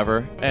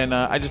 whatever. And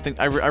I just think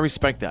I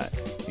respect that,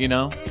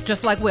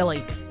 Just like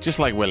Willie. Just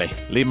like Willie.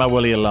 Leave my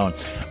Willie alone.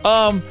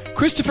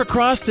 Christopher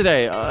Cross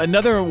today,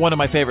 another one of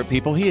my favorite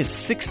people. He is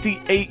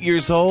 68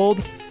 years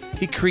old.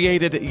 He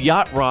created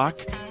Yacht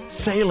Rock,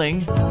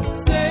 Sailing.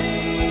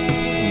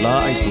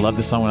 I used to love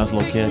this song when I was a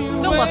little kid.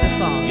 Still love this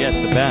song. Yeah,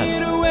 it's the best.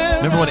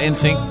 Remember when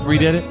NSYNC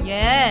redid it?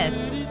 Yes.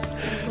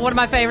 It's one of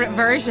my favorite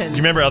versions. Do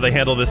you remember how they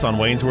handled this on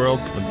Wayne's World?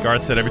 When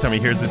Garth said every time he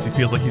hears this, he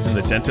feels like he's in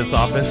the dentist's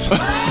office.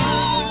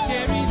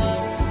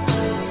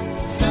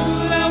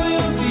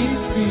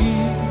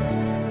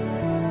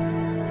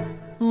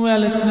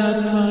 Well, it's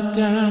not far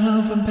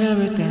down from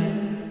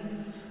paradise.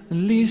 At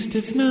least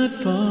it's not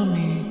for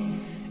me.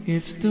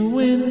 If the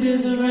wind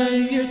is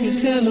right, you can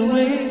sail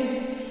away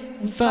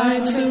and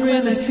find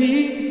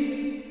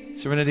serenity.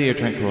 Serenity or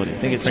tranquility? I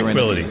think it's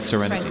Tranquility.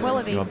 Serenity.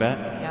 Tranquility. You want to bet?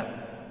 Yep.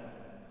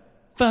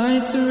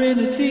 Find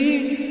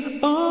serenity.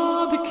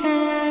 Oh, the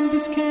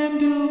canvas can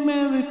do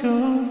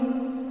miracles.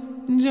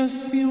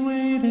 Just you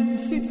wait and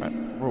see. Right.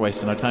 We're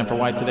wasting our time for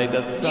Why Today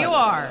Doesn't Suck. You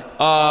are.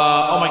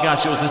 Oh my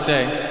gosh, it was this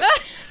day.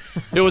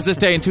 It was this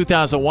day in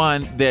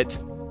 2001 that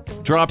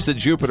Drops of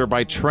Jupiter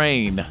by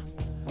Train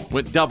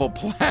went double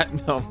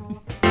platinum.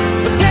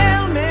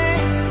 Tell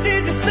me,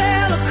 did you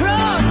sail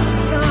across the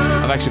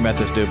sun? I've actually met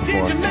this dude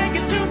before. Did you make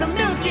it to the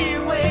Milky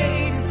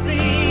Way to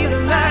see the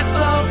lights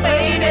all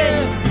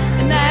faded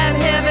and that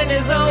heaven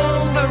is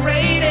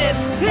overrated?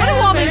 What do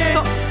all these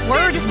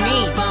words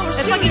mean?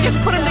 It's like you just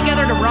put them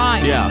together to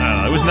rhyme. Yeah. I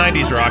don't know. It was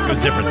 90s rock. It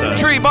was different times.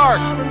 Tree bark,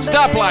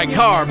 stoplight,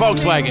 car,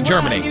 Volkswagen,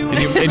 Germany.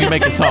 And you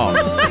make a song.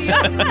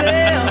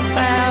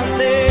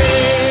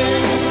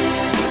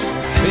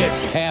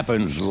 Fitz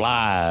happens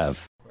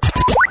live.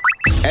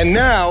 And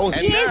now,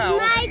 Here's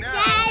my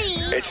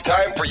daddy. it's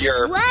time for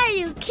your Why are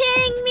you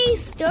kidding me?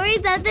 Stories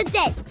of the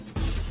day.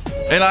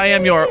 And I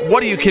am your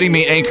What Are You Kidding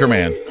Me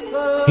anchorman.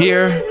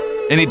 Here,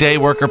 any day,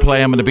 work or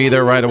play, I'm going to be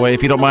there right away.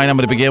 If you don't mind, I'm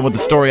going to begin with a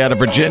story out of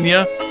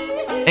Virginia.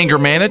 Anger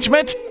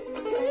management.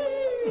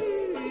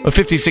 A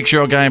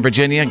 56-year-old guy in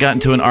Virginia got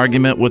into an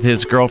argument with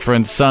his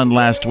girlfriend's son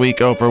last week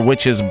over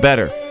which is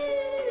better,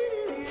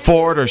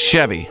 Ford or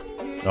Chevy.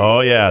 Oh,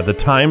 yeah. The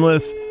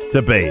timeless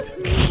debate.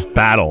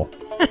 Battle.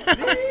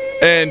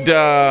 And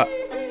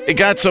it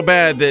got so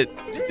bad that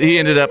he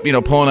ended up,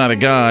 pulling out a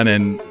gun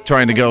and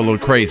trying to go a little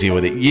crazy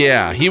with it.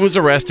 Yeah, he was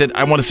arrested.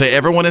 I want to say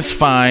everyone is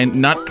fine.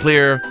 Not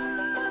clear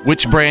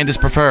which brand is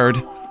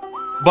preferred,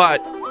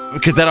 but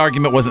because that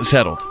argument wasn't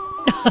settled.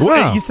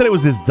 Wow. You said it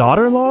was his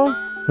daughter-in-law?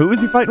 Who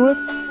was he fighting with?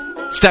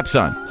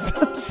 Stepson.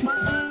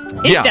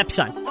 His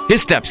stepson.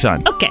 His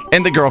stepson. Okay.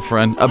 And the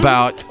girlfriend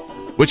about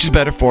which is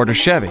better, Ford or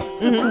Chevy.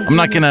 Mm-hmm. I'm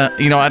not going to,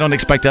 I don't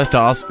expect us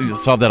to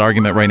solve that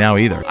argument right now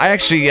either. I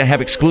actually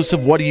have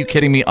exclusive What Are You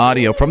Kidding Me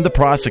audio from the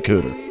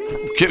prosecutor.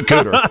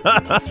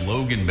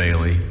 Logan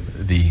Bailey,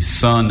 the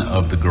son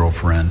of the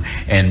girlfriend,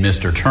 and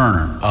Mr.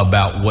 Turner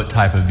about what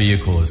type of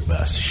vehicle is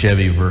best,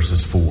 Chevy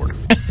versus Ford.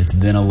 It's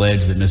been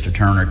alleged that Mr.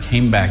 Turner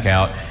came back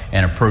out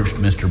and approached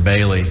Mr.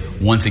 Bailey,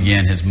 once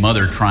again his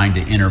mother trying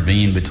to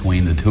intervene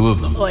between the two of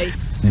them. Boy.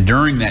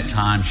 During that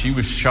time, she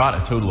was shot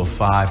a total of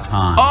 5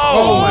 times.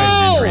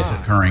 Oh! Injuries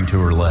occurring to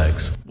her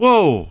legs.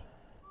 Whoa.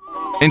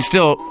 And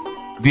still,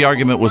 the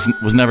argument was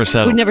never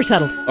settled. We've never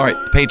settled. All right,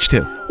 page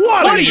 2.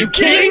 What are you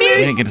kidding me?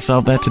 We ain't going to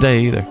solve that today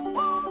either.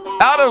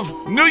 Out of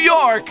New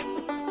York,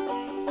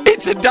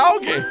 it's a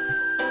doggy.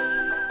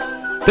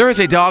 There is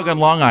a dog on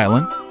Long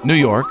Island, New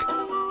York,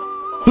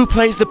 who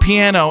plays the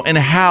piano and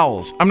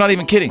howls. I'm not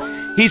even kidding.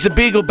 He's a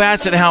Beagle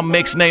Basset Hound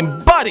mix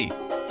named Buddy.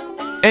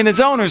 And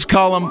his owners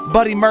call him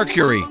Buddy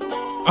Mercury.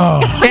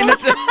 Oh. And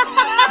it's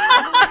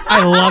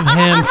I love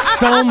him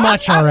so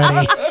much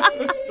already.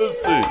 Let's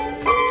see.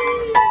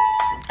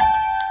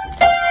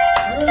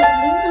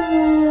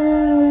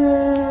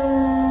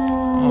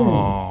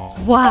 Oh.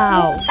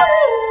 Wow.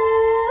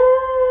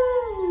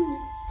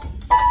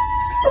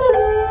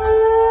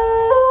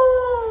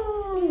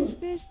 Is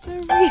this the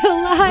real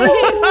life?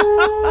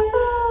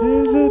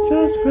 Is it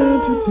just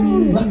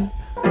fantasy?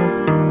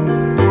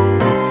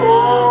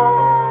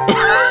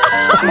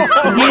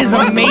 He is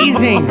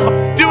amazing.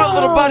 Do it,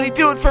 little buddy.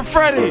 Do it for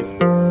Freddie.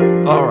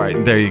 All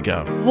right, there you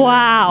go.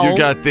 Wow. You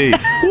got the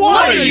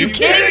What are you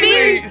kidding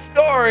me?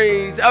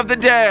 Stories of the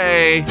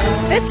day.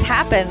 Fitz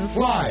happens.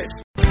 Live.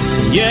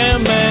 Yeah,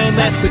 man,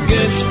 that's the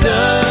good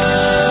stuff.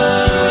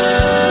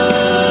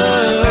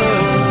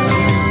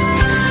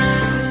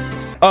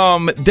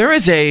 There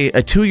is a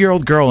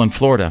 2-year-old girl in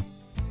Florida,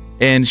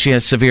 and she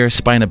has severe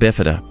spina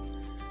bifida.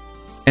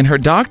 And her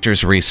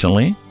doctors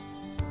recently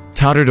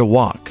taught her to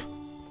walk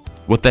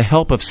with the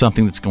help of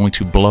something that's going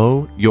to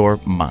blow your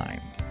mind.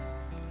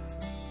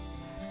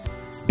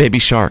 Baby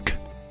Shark.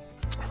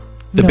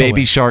 The No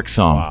Baby way. Shark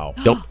song. Wow.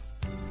 Yep.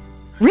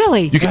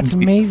 Really? That's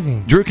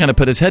amazing. Drew kind of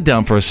put his head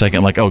down for a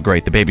second, like, oh,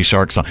 great, the Baby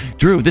Shark song.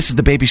 Drew, this is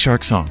the Baby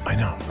Shark song. I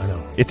know.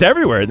 It's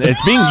everywhere.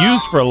 It's being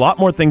used for a lot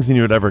more things than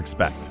you would ever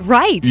expect.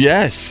 Right.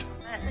 Yes.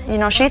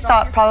 She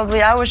thought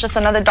probably I was just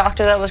another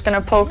doctor that was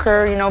going to poke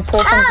her, pull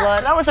some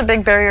blood. That was a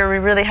big barrier we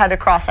really had to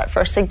cross at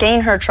first to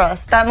gain her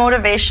trust. That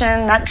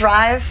motivation, that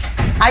drive,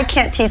 I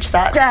can't teach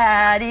that.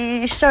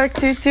 Daddy shark,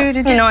 doo doo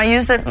doo. I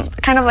used it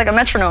kind of like a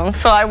metronome,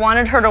 so I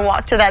wanted her to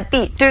walk to that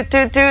beat. Doo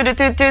doo doo doo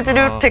doo doo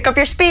doo. Pick up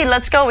your speed,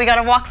 let's go, we got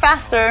to walk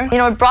faster.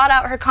 It brought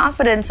out her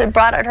confidence, it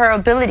brought out her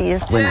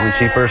abilities. When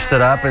she first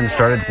stood up and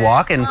started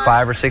walking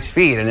 5 or 6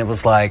 feet, and it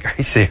was like, are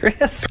you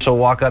serious? She'll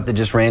walk up to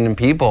just random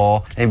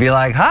people and be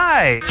like,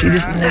 hi. She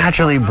just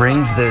naturally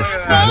brings this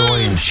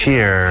joy and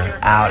cheer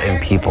out in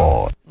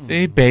people.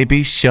 See,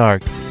 baby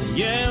shark.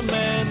 Yeah,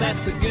 man, that's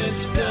the good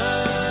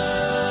stuff.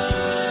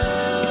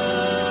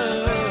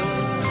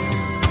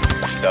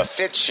 The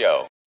Fitz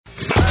Show.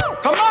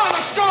 Come on,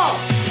 let's go.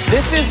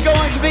 This is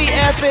going to be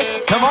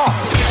epic. Come on.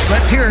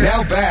 Let's hear it.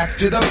 Now back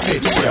to the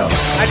Fitz Show.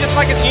 I just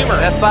like his humor.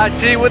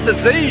 F-I-T with the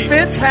Z.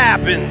 Fitz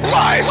happens.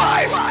 Live.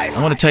 I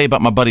want to tell you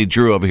about my buddy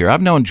Drew over here.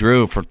 I've known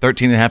Drew for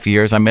 13 and a half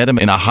years. I met him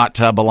in a hot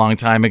tub a long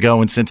time ago,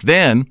 and since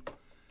then,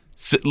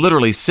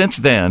 literally since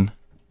then,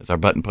 is our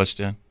button pushed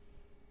in?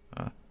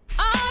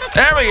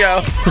 There we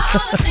go.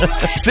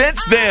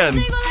 Since then,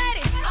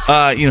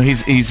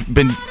 he's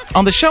been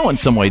on the show in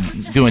some way,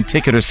 doing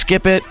Ticket or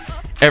Skip It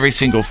every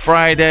single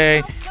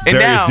Friday. And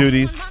various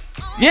duties.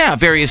 Yeah,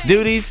 various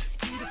duties.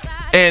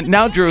 And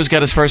now Drew's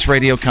got his first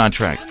radio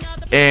contract.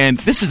 And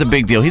this is a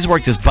big deal. He's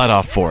worked his butt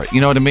off for it. You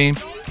know what I mean?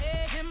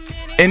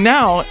 And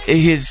now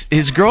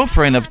his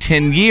girlfriend of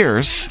 10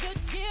 years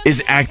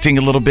is acting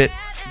a little bit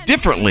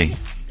differently.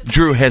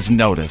 Drew has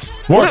noticed.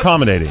 More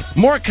accommodating.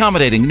 More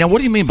accommodating. Now, what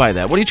do you mean by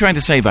that? What are you trying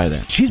to say by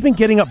that? She's been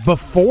getting up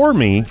before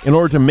me in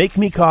order to make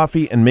me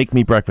coffee and make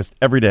me breakfast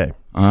every day.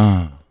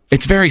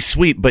 It's very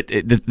sweet, but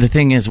the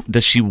thing is,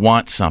 does she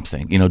want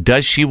something?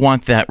 Does she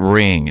want that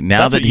ring?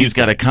 Now that he's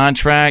got a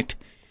contract,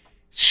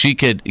 she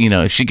could,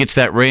 if she gets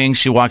that ring,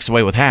 she walks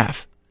away with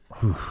half.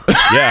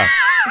 Yeah.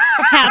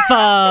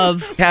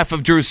 Half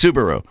of Drew's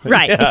Subaru.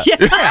 Right.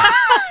 Yeah.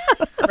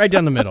 Right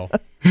down the middle.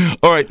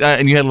 All right,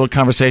 and you had a little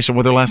conversation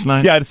with her last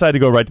night? Yeah, I decided to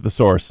go right to the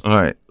source. All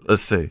right,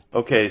 let's see.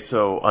 Okay,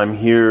 so I'm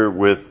here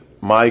with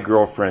my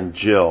girlfriend,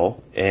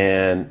 Jill,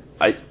 and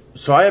I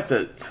have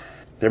to...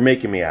 They're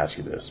making me ask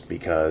you this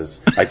because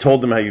I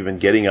told them how you've been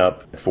getting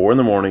up at 4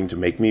 a.m. to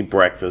make me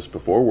breakfast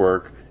before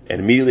work,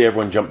 and immediately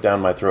everyone jumped down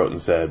my throat and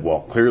said,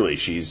 well, clearly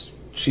she's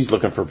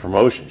looking for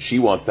promotion. She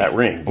wants that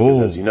ring.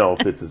 Because as you know,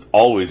 Fitz is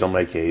always on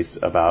my case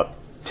about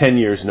 10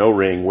 years, no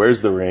ring.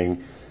 Where's the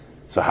ring?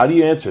 So how do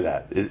you answer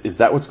that? Is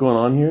that what's going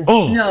on here?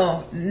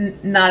 No,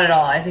 not at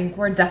all. I think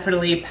we're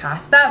definitely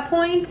past that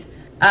point.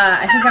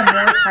 I think I'm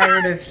more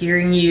tired of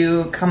hearing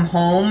you come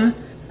home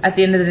at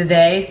the end of the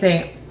day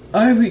saying,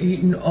 I haven't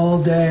eaten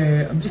all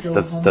day. I'm so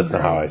hungry. That's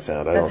not how I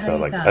sound. I don't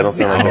sound like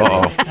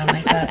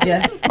that.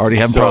 Yeah. Already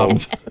have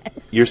problems.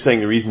 You're saying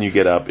the reason you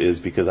get up is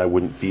because I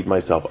wouldn't feed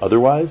myself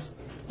otherwise?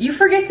 You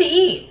forget to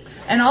eat.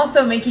 And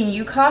also making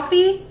you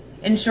coffee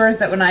ensures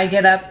that when I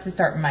get up to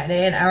start my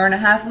day an hour and a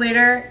half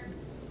later,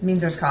 means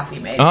there's coffee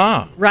made.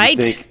 Right?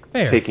 Do you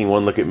think taking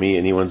one look at me,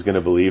 anyone's going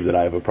to believe that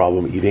I have a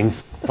problem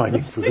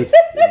finding food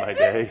in my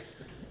day?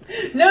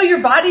 No,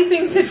 your body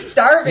thinks it's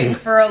starving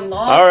for a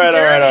long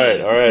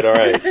journey. All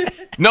right.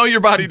 No,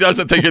 your body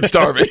doesn't think it's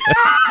starving.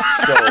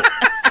 So,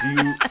 do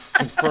you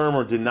confirm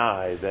or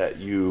deny that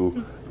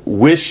you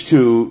wish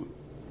to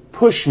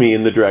push me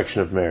in the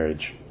direction of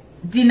marriage?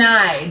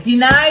 Deny. Do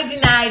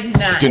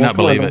not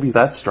believe it. Don't be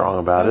that strong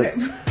about it.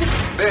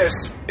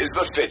 This is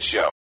the Fitz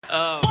Show.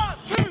 1,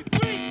 2,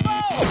 3,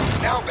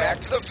 4. Now back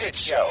to the Fitz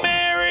Show.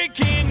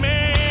 American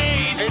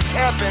made. Fitz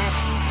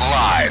happens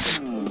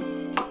live.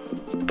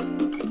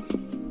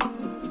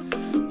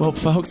 Well,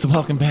 folks,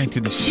 welcome back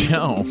to the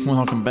show.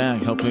 Welcome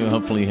back.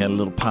 Hopefully you had a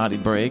little potty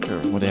break or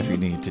whatever you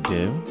need to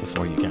do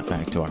before you got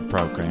back to our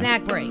program.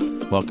 Snack break.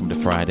 Welcome to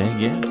Friday.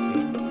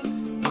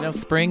 Yeah.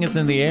 Spring is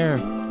in the air.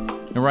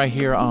 And right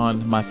here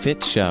on my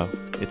Fitz Show,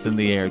 it's in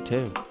the air,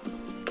 too.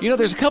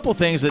 There's a couple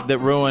things that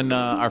ruin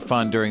our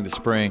fun during the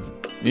spring.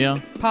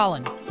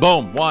 Pollen.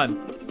 Boom.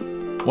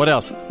 One. What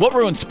else? What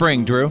ruins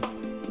spring, Drew?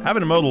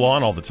 Having to mow the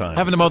lawn all the time.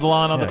 Having to mow the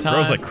lawn all the time? It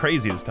grows like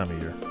crazy this time of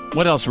year.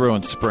 What else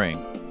ruins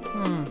spring?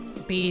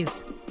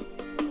 Bees.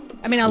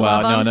 I mean, I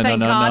love them. Thank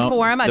God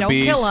for them. I don't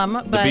kill them.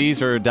 But the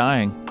bees are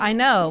dying. I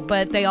know,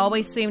 but they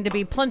always seem to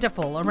be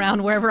plentiful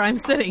around wherever I'm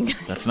sitting.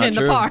 That's not in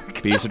true. The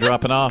park. Bees are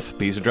dropping off.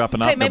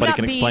 Nobody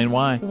can explain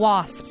why.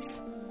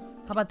 Wasps.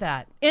 How about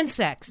that?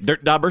 Insects.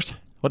 Dirt daubers.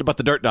 What about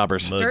the dirt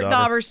daubers? Dirt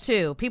daubers,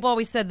 too. People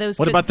always said those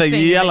What about the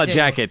yellow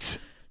jackets?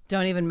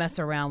 Don't even mess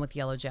around with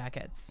yellow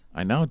jackets.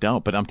 I know,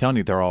 don't. But I'm telling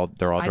you, they're all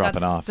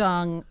dropping off.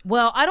 Stung.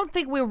 Well, I don't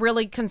think we're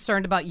really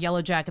concerned about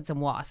yellow jackets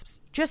and wasps.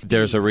 Just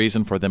there's bees. a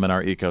reason for them in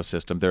our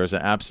ecosystem. There is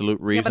an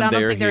absolute reason but I don't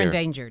they're think here. they're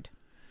endangered.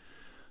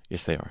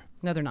 Yes, they are.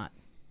 No, they're not.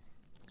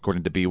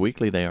 According to Bee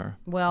Weekly, they are.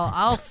 Well,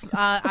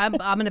 I'm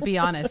going to be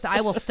honest.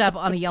 I will step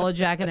on a yellow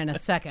jacket in a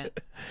second.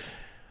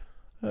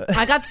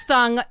 I got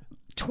stung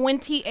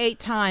 28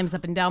 times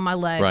up and down my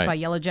legs by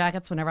yellow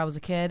jackets whenever I was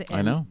a kid. And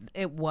I know.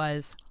 It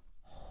was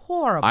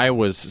horrible. I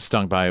was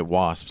stung by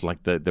wasps,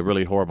 like the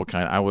really horrible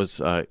kind. I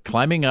was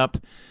climbing up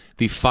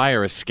the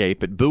fire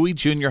escape at Bowie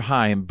Junior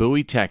High in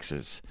Bowie,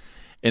 Texas.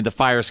 And the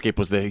fire escape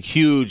was the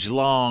huge,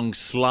 long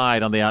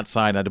slide on the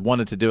outside. I'd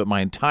wanted to do it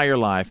my entire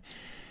life.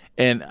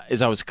 And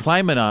as I was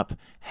climbing up,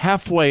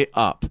 halfway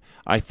up,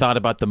 I thought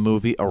about the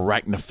movie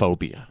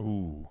Arachnophobia.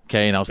 Ooh.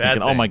 Okay, and I was Bad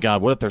thinking, thing. oh my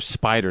God, what if there's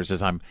spiders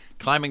as I'm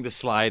climbing the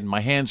slide and my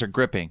hands are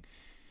gripping?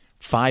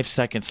 5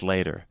 seconds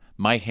later,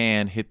 my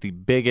hand hit the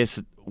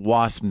biggest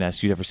wasp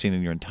nest you'd ever seen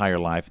in your entire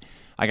life.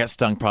 I got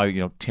stung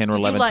probably 10 or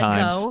 11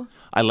 times. Go?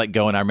 I let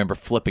go, and I remember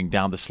flipping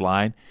down the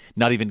slide,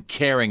 not even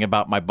caring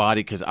about my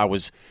body because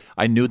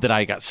I knew that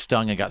I got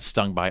stung. I got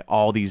stung by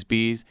all these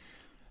bees.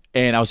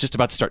 And I was just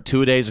about to start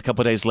 2 days. A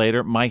couple of days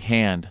later, my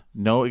hand,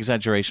 no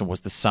exaggeration, was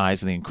the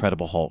size of the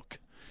Incredible Hulk.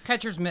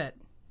 Catcher's mitt.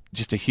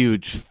 Just a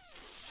huge,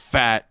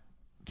 fat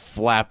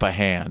flap of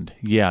hand.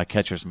 Yeah,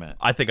 catcher's mitt.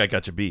 I think I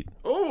got you beat.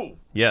 Ooh.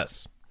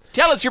 Yes.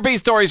 Tell us your bee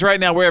stories right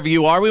now, wherever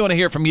you are. We want to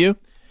hear from you.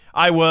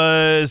 I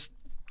was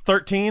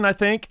 13, I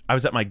think. I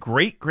was at my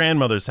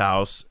great-grandmother's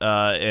house,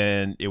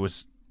 and it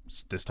was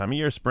this time of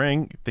year,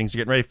 spring. Things are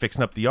getting ready,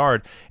 fixing up the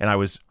yard, and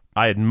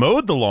I had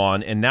mowed the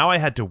lawn, and now I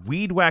had to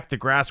weed whack the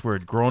grass where it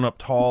had grown up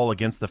tall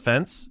against the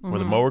fence where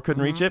the mower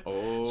couldn't reach it.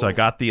 Oh. So I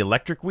got the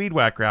electric weed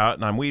whacker out,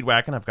 and I'm weed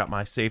whacking. I've got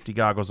my safety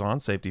goggles on,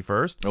 safety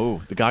first.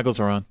 Oh, the goggles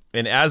are on.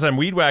 And as I'm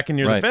weed whacking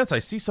near the fence, I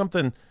see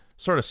something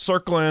sort of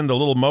circling the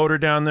little motor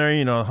down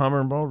there,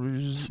 Hummer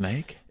motor.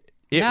 Snake?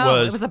 It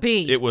was a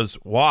bee. It was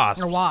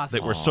wasps,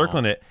 that were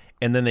circling it.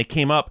 And then they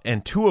came up,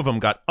 and 2 of them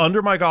got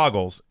under my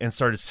goggles and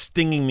started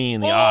stinging me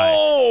in the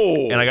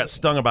eye. And I got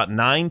stung about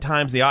 9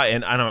 times in the eye.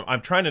 And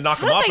I'm trying to knock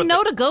them off. How do they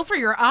know to go for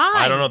your eye?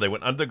 I don't know. They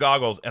went under the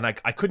goggles, and I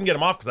couldn't get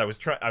them off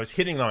because I was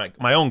hitting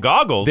my own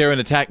goggles. They're in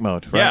attack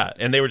mode, right? Yeah,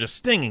 and they were just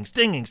stinging.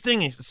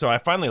 So I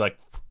finally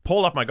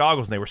pulled off my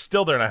goggles, and they were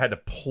still there, and I had to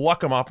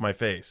pluck them off my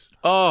face.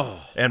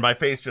 Oh. And my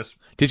face just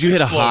Did you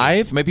hit exploded. a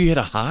hive? Maybe you hit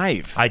a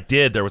hive. I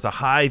did. There was a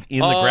hive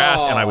in the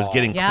grass, and I was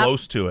getting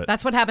close to it.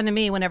 That's what happened to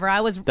me whenever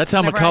I was. That's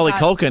how Macaulay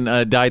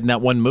Culkin died in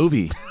that one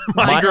movie,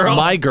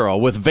 My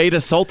Girl, with Veda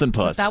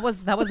Sultanpuss. That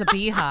was a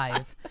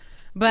beehive,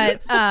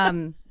 but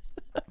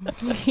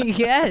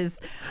yes,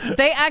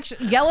 they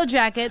actually Yellow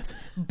Jackets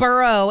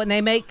burrow and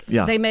they make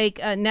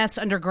nests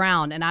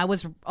underground. And I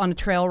was on a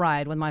trail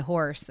ride with my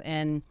horse,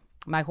 and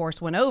my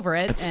horse went over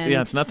it. It's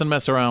nothing to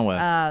mess around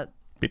with.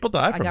 People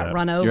die from that. I got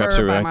run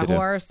over by my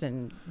horse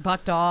and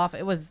bucked off.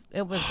 It was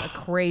a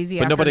crazy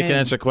But nobody afternoon. can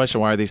answer the question,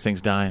 why are these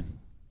things dying?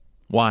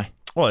 Why?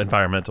 Well,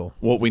 environmental.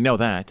 Well, we know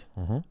that.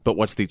 But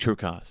what's the true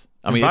cause?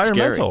 I mean, it's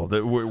scary.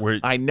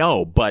 I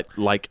know, but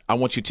I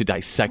want you to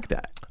dissect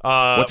that.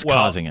 What's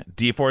causing it?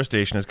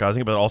 Deforestation is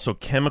causing it, but also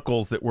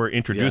chemicals that we're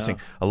introducing.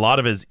 Yeah. A lot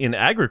of it is in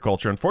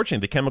agriculture.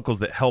 Unfortunately, the chemicals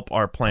that help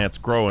our plants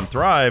grow and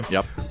thrive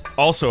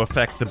also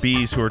affect the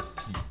bees who are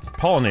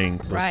pollinating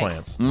those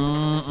plants.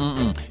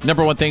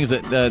 Number one things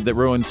that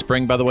ruin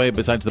spring, by the way,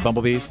 besides the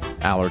bumblebees?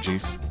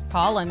 Allergies.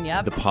 Pollen,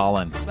 yep. The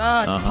pollen.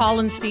 Oh, it's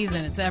pollen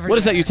season. It's everywhere. What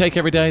is that you take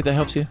every day that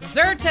helps you?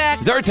 Zyrtec.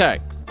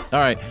 Zyrtec. All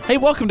right. Hey,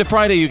 welcome to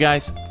Friday, you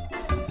guys.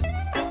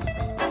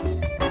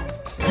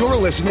 You're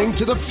listening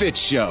to The Fitz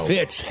Show.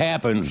 Fitz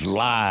happens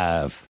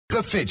live.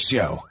 The Fitz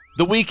Show.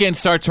 The weekend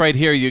starts right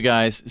here, you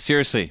guys.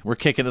 Seriously, we're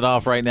kicking it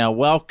off right now.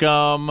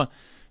 Welcome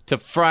to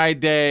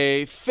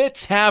Friday.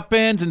 Fitz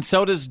happens, and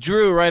so does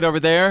Drew right over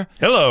there.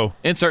 Hello.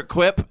 Insert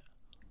quip.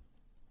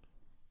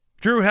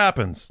 Drew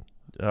happens.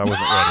 I wasn't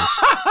ready.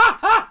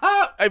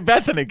 Hey,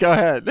 Bethany, go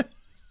ahead.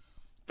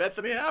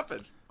 Bethany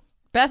happens.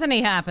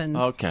 Bethany happens.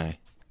 Okay.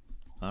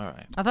 All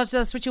right. I thought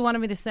that's what you wanted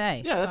me to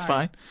say. Yeah, that's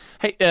fine.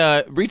 Hey,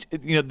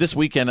 this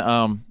weekend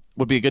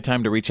would be a good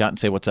time to reach out and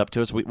say what's up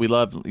to us. We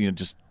love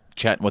just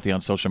chatting with you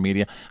on social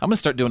media. I'm going to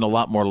start doing a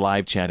lot more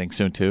live chatting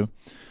soon too.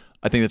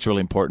 I think that's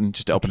really important,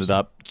 just to open it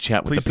up,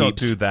 chat with the Please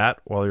peeps. don't do that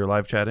while you're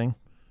live chatting.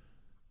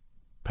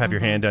 Have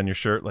your hand down your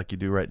shirt like you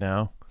do right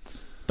now.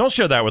 Don't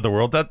share that with the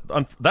world.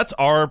 That's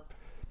our,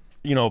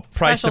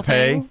 price Special to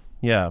pay. thing.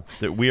 Yeah,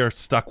 that we are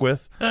stuck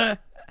with. Oh,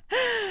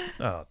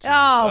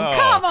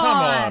 come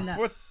on.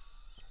 What?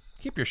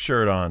 Keep your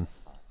shirt on.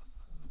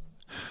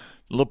 A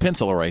little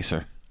pencil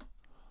eraser.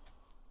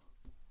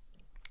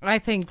 I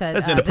think that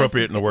that's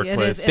inappropriate in the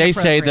workplace. They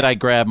say that I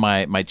grab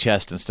my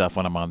chest and stuff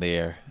when I'm on the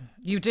air.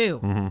 You do.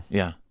 Mm-hmm.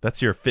 Yeah.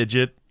 That's your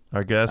fidget,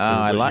 I guess.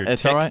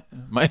 It's all right.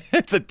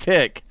 It's a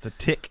tick. It's a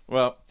tick.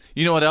 Well,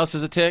 you know what else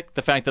is a tick?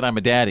 The fact that I'm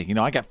a daddy.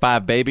 I got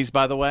 5 babies,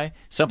 by the way.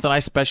 Something I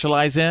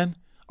specialize in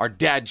are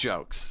dad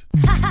jokes.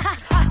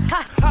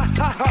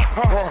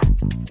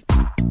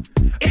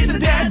 It's a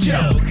dad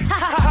joke.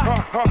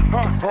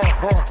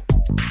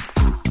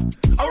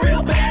 A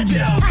real bad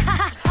joke.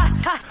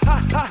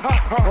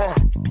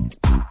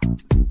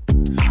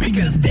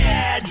 Because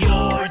Dad,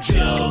 your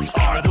jokes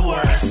are the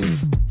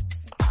worst.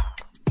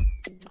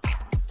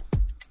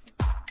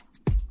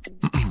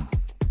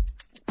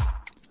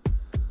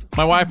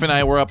 My wife and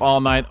I were up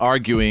all night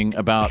arguing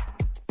about,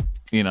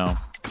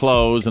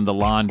 clothes and the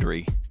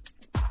laundry.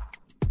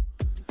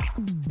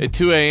 At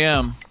 2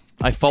 a.m.,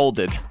 I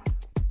folded.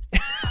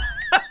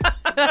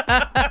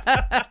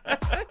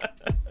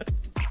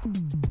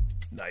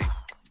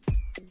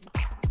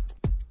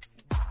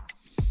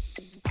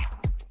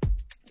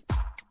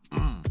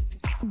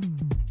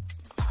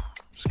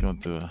 Just going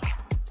through a...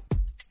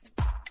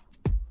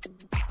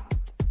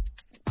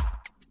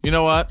 You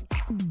know what?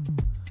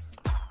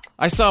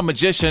 I saw a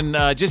magician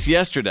just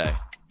yesterday.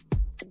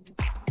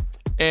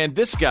 And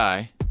this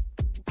guy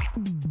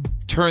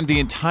turned the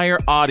entire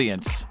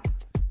audience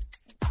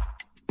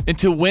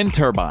into wind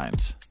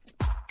turbines.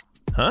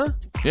 Huh?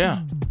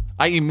 Yeah.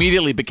 I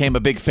immediately became a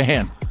big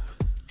fan.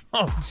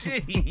 Oh,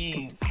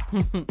 jeez.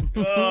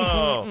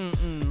 Oh.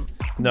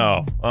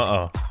 No.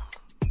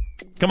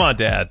 Come on,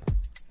 Dad.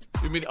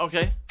 You mean,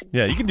 okay.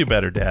 Yeah, you can do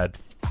better, Dad.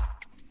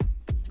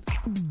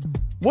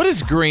 What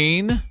is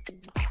green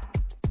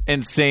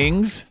and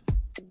sings?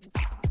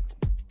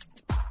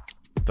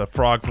 The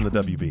frog from the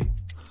WB.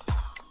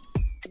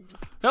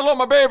 Hello,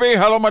 my baby.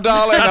 Hello, my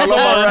darling. Hello,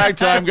 my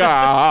ragtime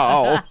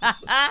gal.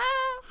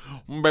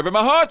 Baby,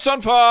 my heart's on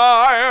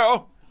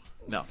fire.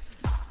 No.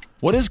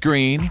 What is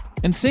green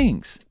and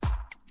sings?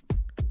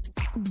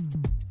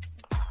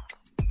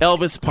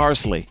 Elvis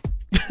Parsley.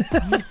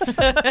 That's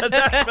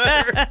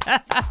better.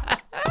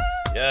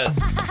 Yes.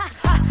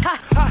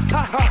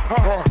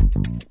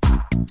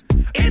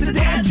 It's a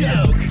dad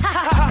joke.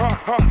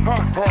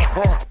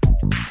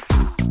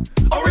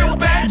 A real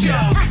bad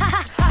joke.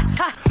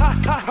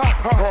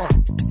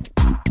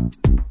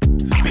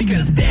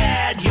 Because,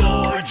 Dad,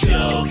 your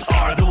jokes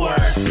are the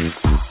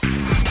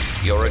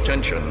worst. Your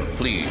attention,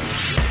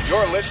 please.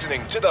 You're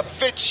listening to The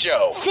Fitz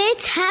Show.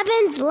 Fitz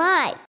happens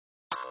live.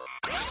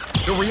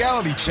 The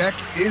reality check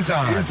is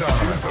on.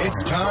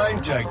 It's time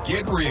to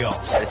get real.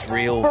 It's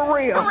real. For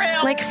real.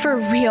 Like for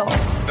real.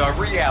 The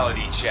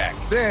reality check.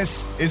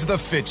 This is The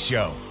Fitz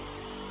Show.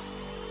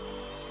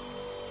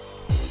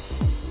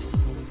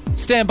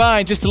 Stand by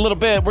in just a little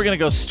bit. We're going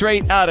to go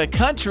straight out of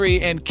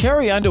country, and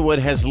Carrie Underwood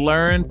has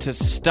learned to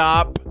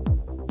stop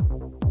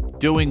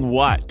doing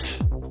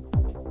what?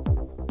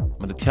 I'm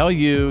going to tell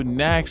you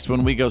next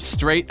when we go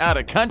straight out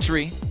of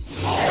country.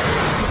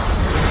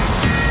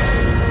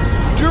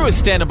 Drew is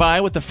standing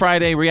by with the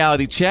Friday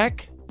reality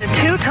check. A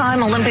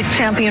two-time Olympic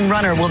champion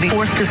runner will be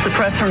forced to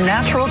suppress her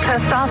natural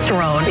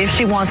testosterone if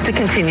she wants to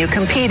continue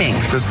competing.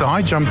 Does the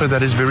high jumper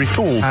that is very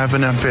tall have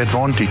an unfair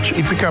advantage?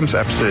 It becomes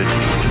absurd.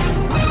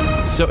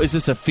 So is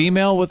this a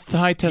female with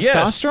high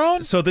testosterone?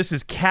 Yes. So this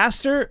is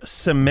Caster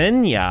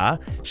Semenya.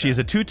 She is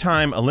a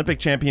two-time Olympic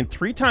champion,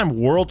 three-time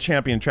world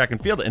champion in track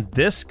and field, and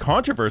this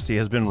controversy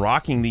has been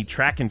rocking the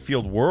track and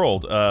field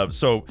world.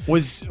 So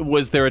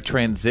was there a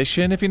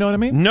transition, if you know what I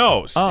mean?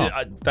 No. Oh.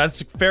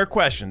 That's a fair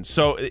question.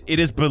 So it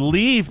is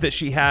believed that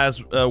she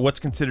has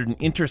what's considered an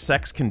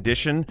intersex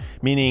condition,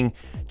 meaning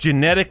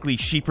genetically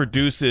she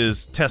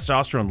produces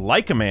testosterone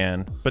like a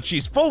man, but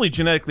she's fully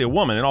genetically a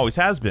woman and always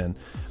has been.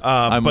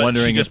 I'm but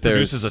wondering she just if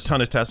there's produces a ton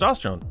of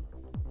testosterone.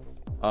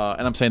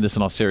 And I'm saying this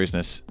in all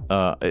seriousness.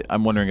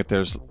 I'm wondering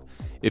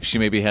if she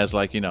maybe has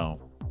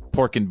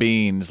pork and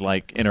beans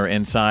in her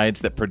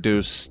insides that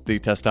produce the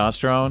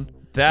testosterone.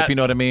 That, if you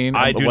know what I mean.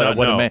 I do not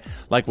know.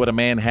 What a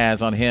man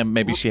has on him,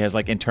 maybe she has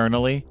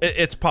internally.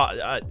 It's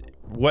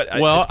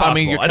Well, I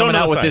mean, you're coming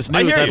out with this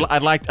news.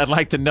 I'd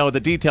like to know the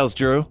details,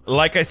 Drew.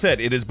 Like I said,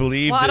 it is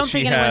believed that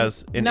she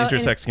has an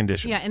intersex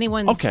condition. Yeah,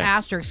 anyone's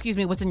asked her, excuse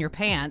me, what's in your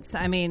pants?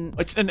 I mean,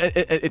 it's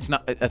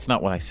not. That's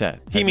not what I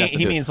said. He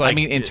means I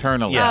mean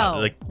internally. Yeah,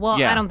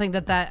 I don't think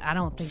that. I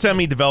don't think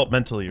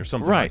semi-developmentally or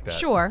something like that.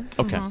 Sure.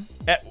 Okay.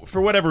 For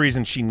whatever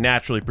reason, she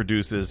naturally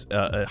produces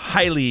a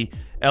highly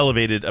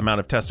elevated amount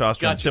of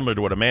testosterone, similar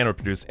to what a man would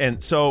produce,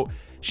 and so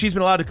she's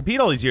been allowed to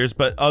compete all these years,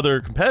 but other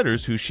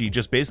competitors who she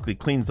just basically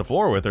cleans the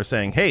floor with are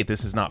saying, hey,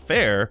 this is not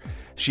fair.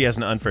 She has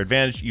an unfair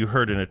advantage. You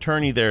heard an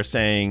attorney there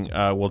saying,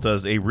 well,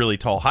 does a really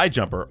tall high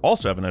jumper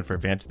also have an unfair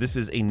advantage? This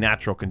is a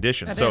natural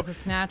condition.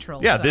 It's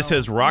natural. Yeah, this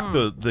has rocked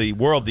the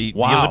world. The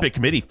Olympic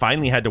Committee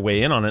finally had to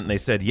weigh in on it, and they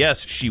said,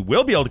 yes, she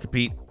will be able to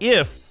compete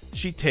if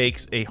she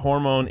takes a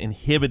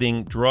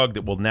hormone-inhibiting drug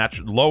that will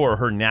lower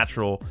her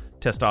natural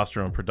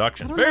testosterone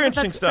production. Very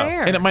interesting stuff.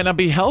 Fair. And it might not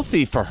be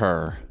healthy for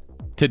her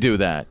to do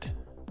that.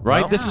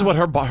 Right? This is what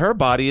her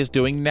body is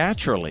doing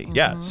naturally.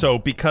 Yeah, so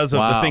because of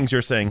the things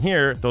you're saying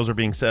here, those are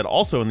being said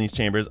also in these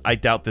chambers. I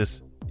doubt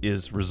this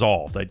is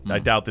resolved. I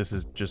doubt this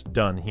is just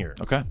done here.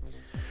 Okay.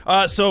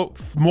 So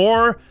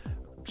more,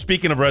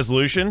 speaking of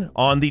resolution,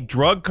 on the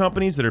drug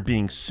companies that are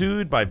being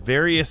sued by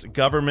various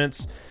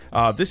governments.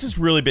 This is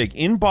really big.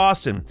 In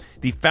Boston,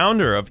 the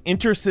founder of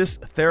Intersys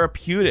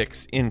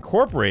Therapeutics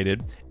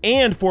Incorporated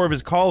and 4 of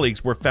his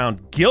colleagues were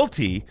found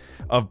guilty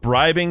of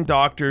bribing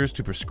doctors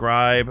to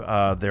prescribe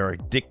their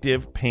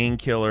addictive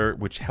painkiller,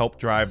 which helped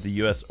drive the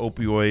U.S.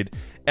 opioid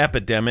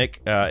epidemic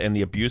and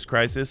the abuse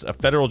crisis. A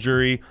federal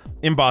jury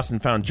in Boston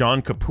found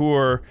John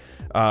Kapoor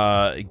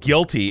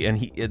guilty, and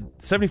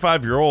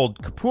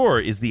 75-year-old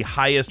Kapoor is the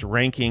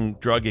highest-ranking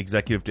drug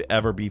executive to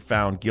ever be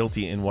found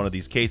guilty in one of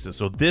these cases.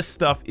 So this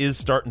stuff is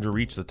starting to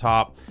reach the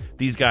top.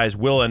 These guys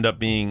will end up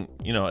being,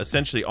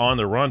 essentially on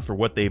the run for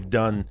what they've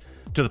done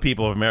to the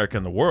people of America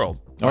and the world.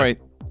 All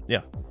right.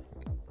 Yeah.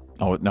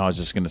 Oh, no, I was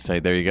just going to say,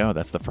 there you go.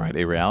 That's the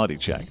Friday reality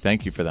check.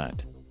 Thank you for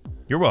that.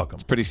 You're welcome.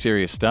 It's pretty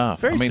serious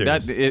stuff. Very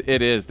serious.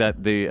 It is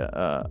that the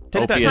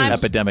opiate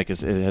epidemic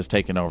has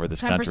taken over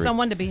this Time country. for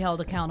someone to be held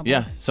accountable.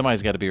 Yeah,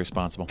 somebody's got to be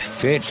responsible.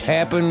 Fitz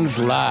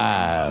happens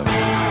live.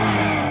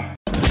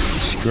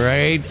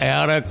 Straight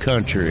out of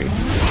country.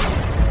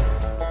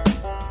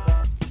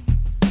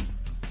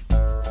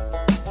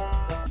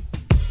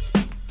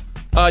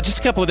 Just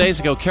a couple of days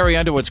ago, Carrie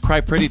Underwood's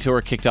Cry Pretty tour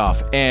kicked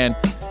off, and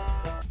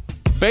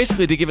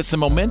basically to give it some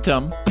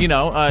momentum,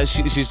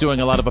 she's doing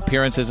a lot of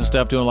appearances and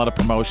stuff, doing a lot of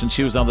promotion.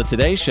 She was on the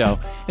Today Show,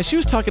 and she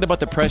was talking about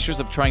the pressures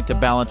of trying to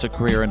balance a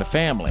career and a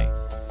family.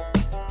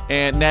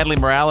 And Natalie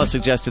Morales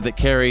suggested that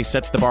Carrie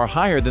sets the bar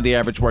higher than the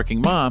average working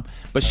mom,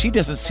 but she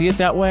doesn't see it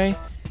that way.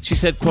 She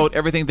said, quote,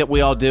 everything that we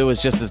all do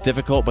is just as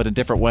difficult, but in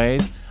different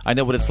ways. I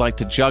know what it's like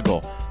to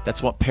juggle.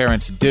 That's what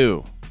parents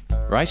do.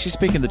 Right? She's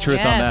speaking the truth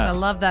on that. Yes, I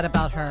love that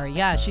about her.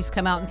 Yeah, she's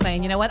come out and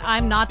saying, you know what?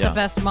 I'm not the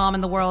best mom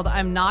in the world.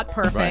 I'm not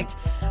perfect. Right.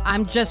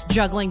 I'm just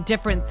juggling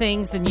different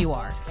things than you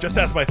are. Just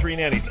ask my 3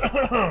 nannies.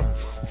 I'm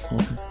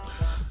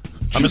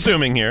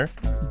assuming here.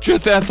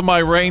 Just ask my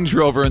Range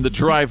Rover in the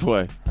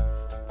driveway.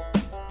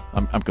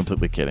 I'm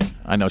completely kidding.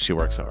 I know she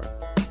works hard.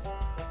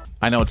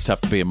 I know it's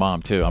tough to be a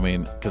mom, too. I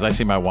mean, because I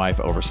see my wife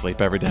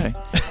oversleep every day.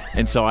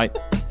 And so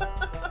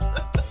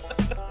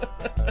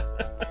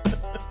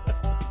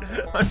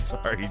I'm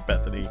sorry,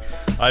 Bethany.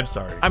 I'm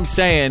sorry. I'm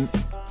saying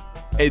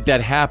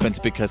that happens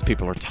because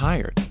people are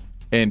tired.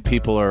 And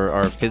people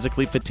are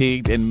physically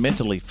fatigued and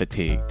mentally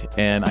fatigued.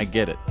 And I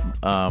get it.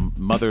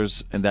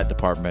 Mothers in that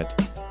department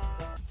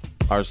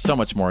are so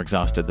much more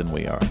exhausted than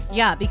we are.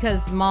 Yeah,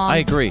 because moms I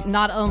agree.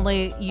 Not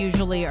only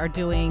usually are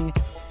doing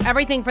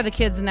everything for the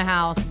kids in the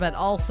house, but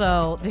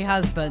also the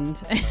husband.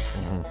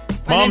 Mm-hmm.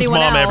 Mom's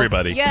mom, else.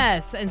 everybody.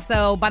 Yes, and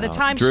so by the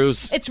time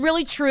it's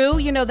really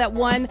true, that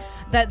one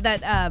that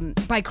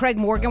by Craig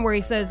Morgan where he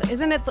says,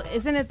 isn't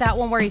it that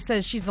one where he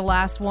says she's the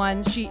last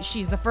one,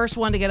 she's the first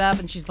one to get up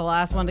and she's the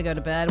last one to go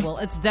to bed. Well,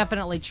 it's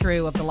definitely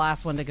true of the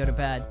last one to go to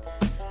bed.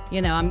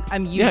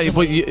 I'm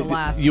usually the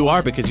last. You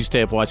are because you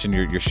stay up watching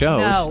your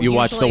shows. No, you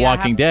watch The usually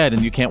Walking Dead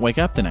and you can't wake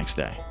up the next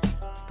day.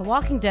 The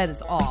Walking Dead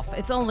is off.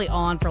 It's only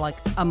on for like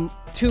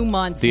 2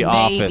 months. The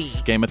maybe.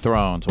 Office, Game of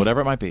Thrones,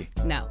 whatever it might be.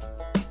 No.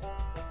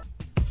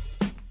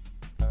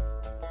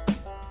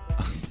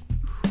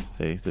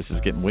 See, this is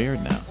getting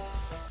weird now.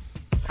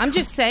 I'm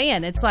just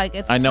saying, it's I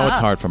know tough. it's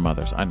hard for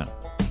mothers. I know.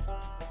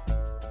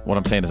 What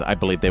I'm saying is I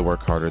believe they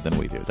work harder than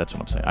we do. That's what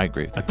I'm saying. I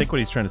agree with you. I think what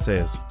he's trying to say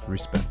is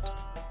respect.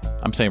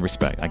 I'm saying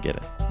respect. I get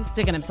it. He's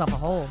digging himself a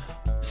hole.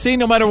 See,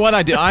 no matter what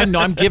I do,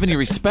 I'm giving you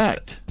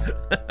respect.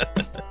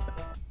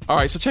 All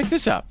right, so check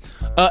this out.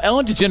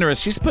 Ellen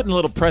DeGeneres, she's putting a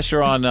little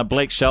pressure on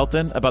Blake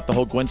Shelton about the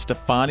whole Gwen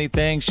Stefani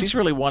thing. She's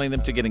really wanting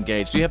them to get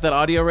engaged. Do you have that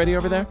audio ready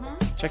over there?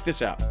 Check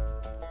this out.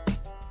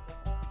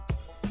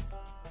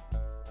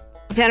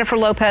 Jennifer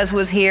Lopez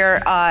was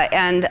here,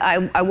 and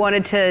I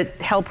wanted to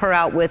help her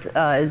out with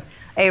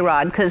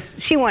A-Rod because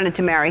she wanted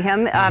to marry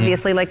him,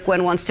 obviously, like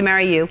Gwen wants to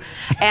marry you.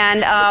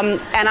 And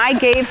I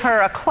gave her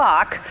a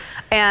clock,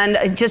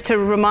 and just to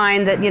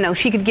remind that,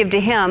 she could give to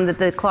him that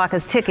the clock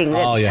is ticking,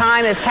 that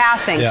time is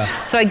passing. Yeah.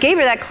 So I gave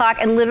her that clock,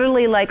 and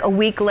literally like a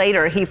week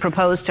later, he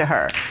proposed to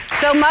her.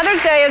 So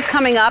Mother's Day is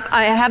coming up.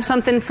 I have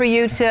something for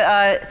you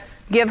to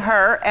give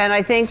her, and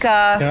I think...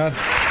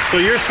 So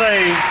you're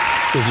saying...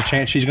 There's a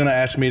chance she's going to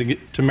ask me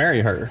to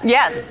marry her.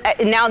 Yes.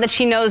 Now that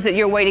she knows that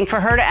you're waiting for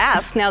her to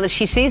ask, now that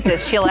she sees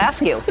this, she'll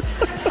ask you.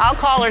 I'll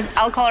call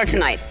her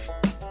tonight.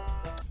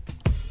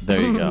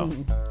 There you go.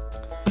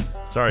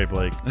 Sorry,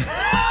 Blake.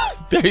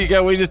 There you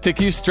go. We just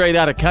took you straight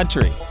out of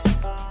country.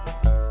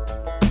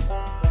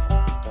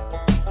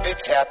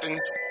 It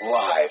happens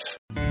live.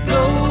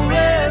 Go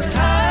rest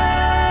high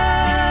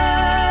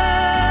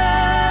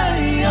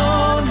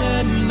on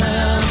that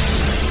mountain.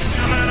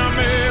 I'm an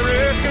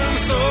American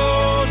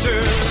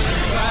soldier.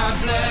 God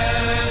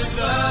bless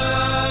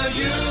the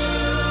USA.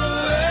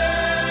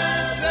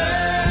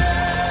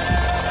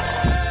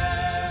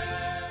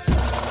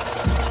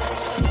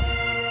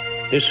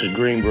 This is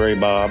Green Beret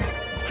Bob.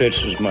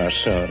 Fitz is my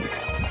son.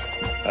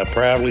 I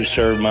proudly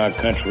served my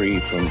country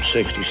from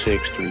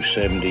 66 through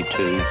 72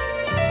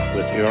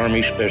 with the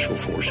Army Special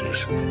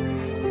Forces.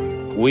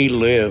 We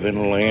live in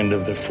the land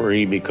of the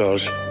free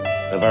because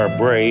of our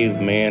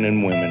brave men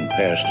and women,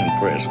 past and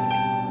present.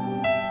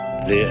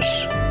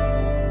 This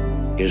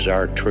is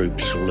our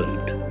troop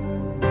salute.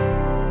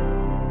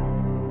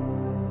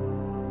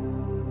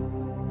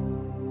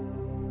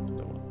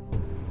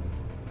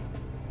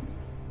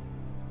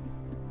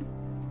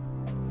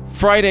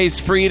 Friday's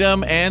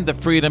freedom and the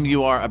freedom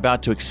you are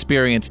about to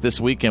experience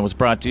this weekend was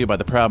brought to you by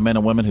the proud men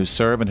and women who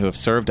serve and who have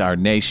served our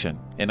nation.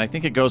 And I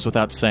think it goes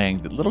without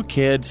saying that little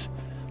kids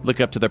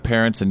look up to their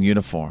parents in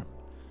uniform.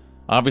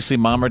 Obviously,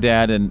 mom or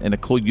dad in a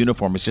cool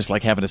uniform is just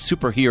like having a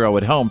superhero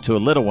at home to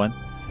a little one.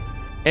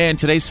 And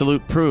today's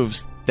salute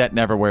proves that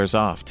never wears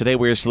off. Today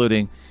we are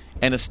saluting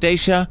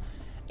Anastasia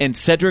and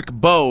Cedric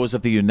Bowes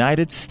of the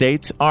United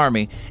States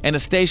Army.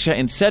 Anastasia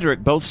and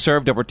Cedric both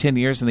served over 10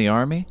 years in the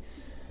Army.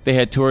 They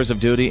had tours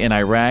of duty in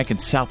Iraq and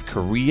South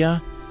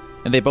Korea,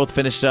 and they both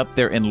finished up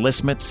their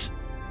enlistments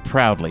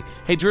proudly.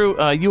 Hey,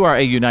 Drew, you are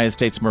a United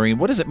States Marine.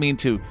 What does it mean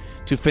to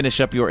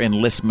finish up your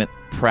enlistment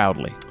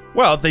proudly?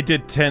 Well, they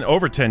did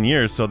over 10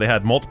 years, so they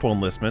had multiple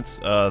enlistments.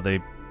 They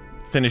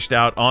finished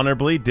out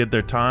honorably, did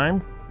their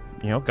time,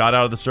 got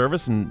out of the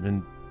service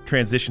and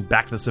transitioned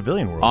back to the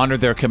civilian world.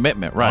 Honored their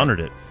commitment, right? Honored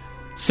it.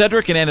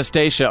 Cedric and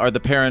Anastasia are the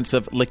parents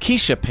of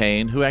Lakeisha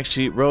Payne, who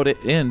actually wrote it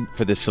in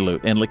for this salute.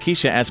 And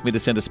Lakeisha asked me to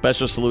send a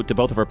special salute to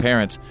both of her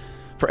parents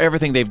for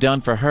everything they've done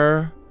for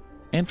her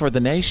and for the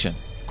nation.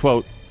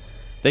 Quote,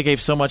 "They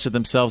gave so much of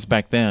themselves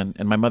back then,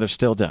 and my mother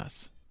still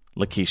does,"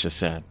 Lakeisha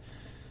said.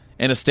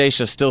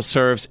 Anastasia still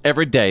serves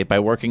every day by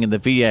working in the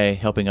VA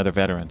helping other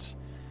veterans.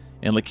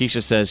 And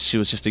Lakeisha says she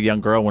was just a young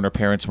girl when her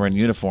parents were in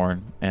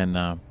uniform, and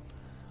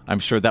I'm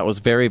sure that was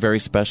very, very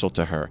special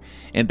to her.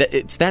 And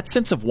it's that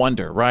sense of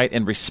wonder, right,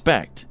 and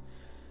respect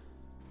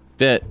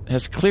that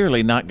has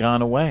clearly not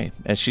gone away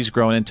as she's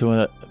grown into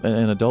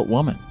an adult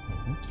woman.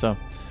 So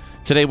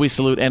today we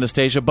salute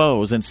Anastasia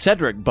Bowes and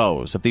Cedric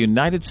Bowes of the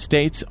United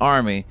States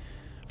Army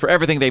for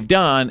everything they've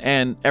done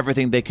and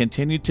everything they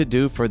continue to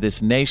do for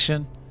this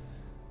nation.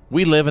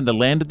 We live in the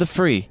land of the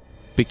free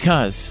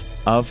because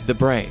of the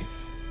brave.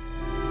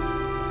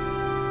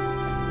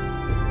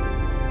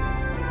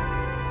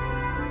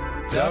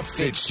 The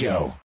Fitz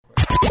Show.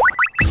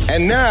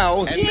 And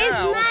now, Here's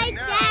my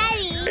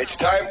daddy. it's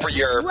time for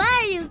your Why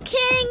are you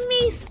kidding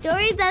me?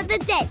 Stories of the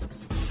day.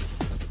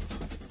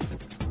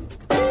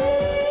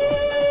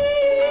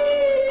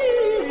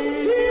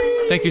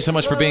 Thank you so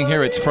much for being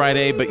here. It's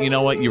Friday, but you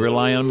know what? You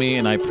rely on me,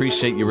 and I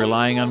appreciate you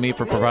relying on me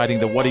for providing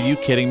the What Are You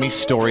Kidding Me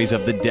stories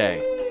of the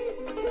day.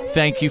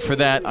 Thank you for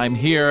that. I'm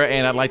here,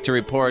 and I'd like to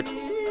report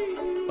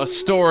a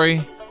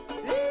story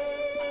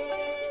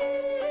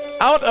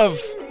out of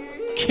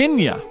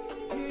Kenya.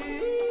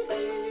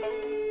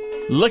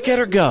 Look at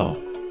her go.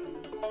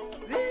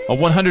 A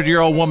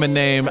 100-year-old woman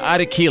named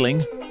Ada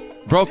Keeling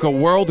broke a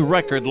world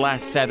record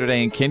last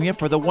Saturday in Kenya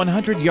for the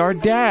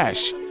 100-yard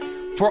dash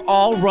for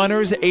all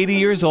runners 80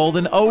 years old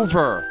and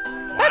over.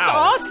 That's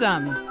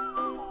awesome.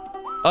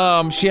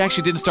 She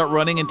actually didn't start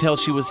running until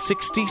she was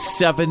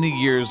 67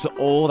 years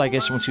old. I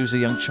guess when she was a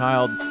young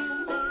child,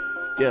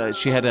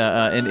 she had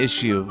an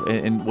issue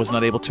and was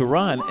not able to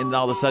run. And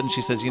all of a sudden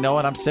she says, you know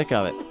what, I'm sick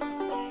of it.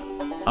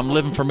 I'm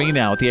living for me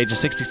now at the age of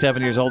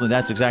 67 years old, and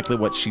that's exactly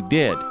what she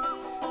did.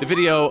 The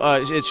video,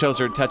 it shows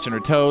her touching her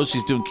toes.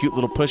 She's doing cute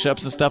little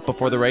push-ups and stuff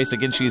before the race.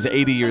 Again, she's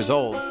 80 years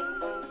old.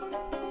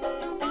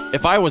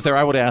 If I was there,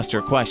 I would have asked her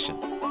a question.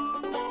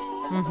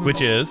 Mm-hmm.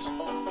 Which is?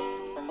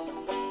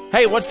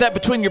 Hey, what's that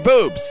between your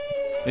boobs?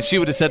 And she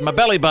would have said, my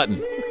belly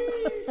button.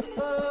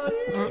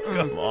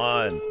 Come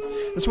on.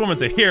 This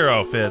woman's a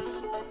hero,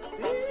 Fitz.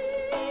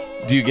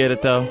 Do you get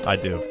it, though? I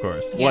do, of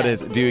course. Yes. What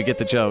is it? Do you get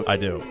the joke? I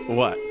do.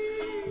 What?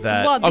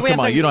 That. Well, oh,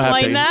 come on. You don't have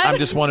to. That? I'm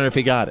just wondering if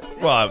he got it.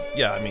 Well,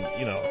 yeah, I mean,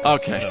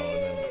 Okay. And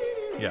then,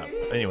 yeah.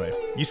 Anyway,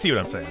 you see what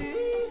I'm saying.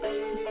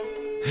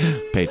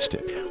 Page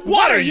 2.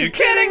 What are you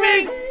kidding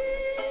me?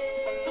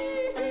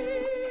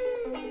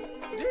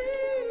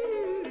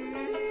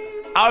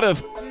 Out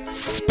of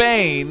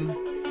Spain,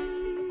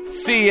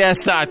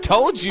 I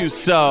told you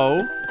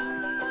so.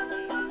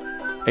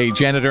 A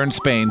janitor in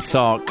Spain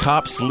saw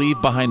cops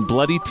leave behind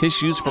bloody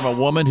tissues from a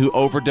woman who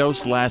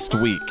overdosed last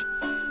week.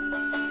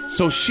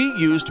 So she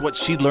used what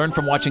she'd learned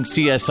from watching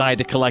CSI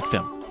to collect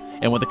them.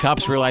 And when the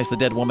cops realized the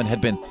dead woman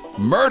had been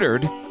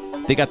murdered,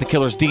 they got the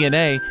killer's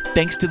DNA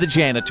thanks to the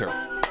janitor.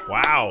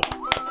 Wow.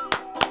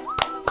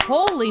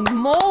 Holy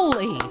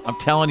moly. I'm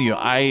telling you,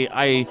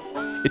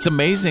 it's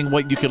amazing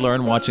what you could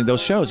learn watching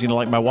those shows. You know,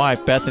 like my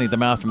wife, Bethany, the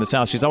Mouth from the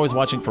South, she's always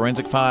watching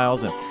Forensic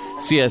Files and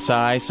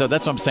CSI. So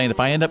that's what I'm saying. If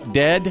I end up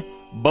dead,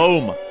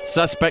 boom,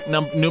 suspect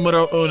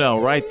numero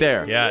uno right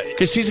there. Yeah.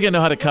 Because she's going to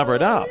know how to cover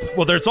it up.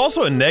 Well, there's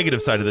also a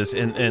negative side of this,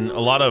 and a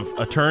lot of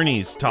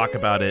attorneys talk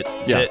about it,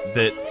 Yeah.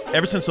 that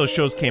ever since those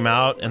shows came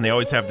out, and they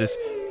always have this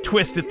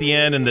twist at the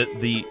end, and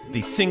the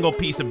single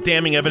piece of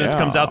damning evidence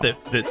comes out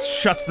that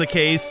shuts the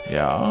case.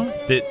 Yeah.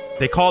 That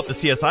they call it the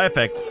CSI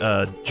effect.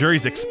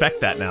 Juries expect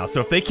that now.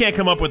 So if they can't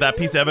come up with that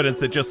piece of evidence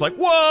that just like,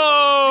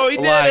 whoa, he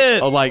did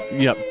it. Oh, like,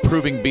 yeah,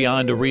 proving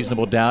beyond a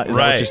reasonable doubt. Is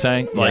that what you're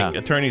saying? Like, yeah.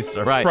 attorneys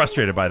are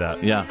frustrated by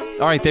that. Yeah.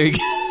 All right, there you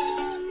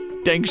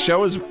go. Dang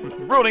show is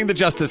ruining the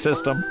justice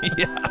system.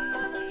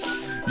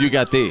 Yeah. You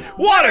got the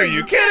What are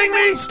you kidding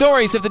me?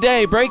 Stories of the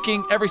day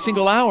breaking every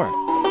single hour.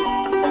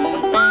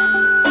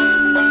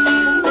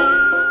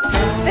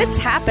 Fitz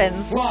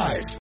happens.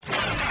 Live.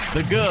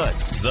 The good,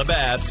 the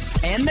bad,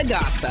 and the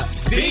gossip.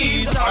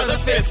 These are the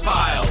Fitz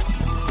Files.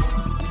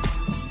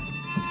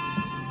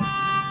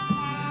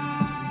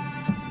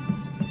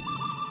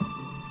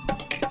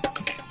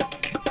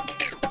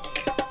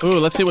 Ooh,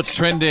 let's see what's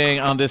trending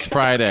on this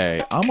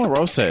Friday.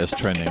 Omarosa is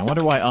trending. I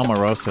wonder why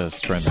Omarosa is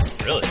trending.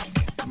 Really?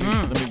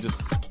 Let me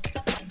just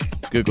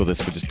Google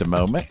this for just a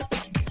moment.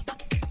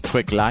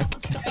 Quick like.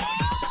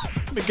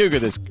 Let me Google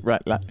this.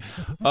 Right, like.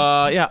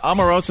 Yeah,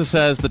 Omarosa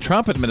says the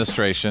Trump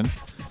administration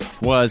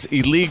was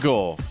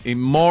illegal,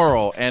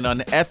 immoral, and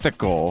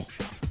unethical.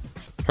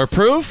 Her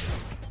proof?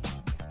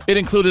 It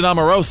included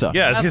Omarosa.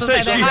 Yeah, I was going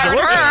to say, she's the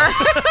rookie.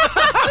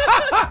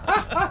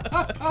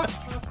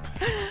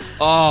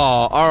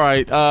 Oh, all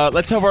right.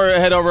 Let's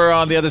head over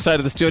on the other side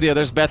of the studio.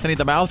 There's Bethany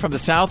the Mouth from the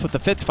South with the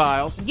Fitz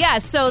Files.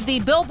 Yes, so the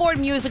Billboard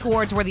Music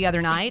Awards were the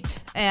other night,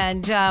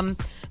 and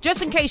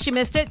just in case you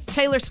missed it,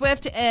 Taylor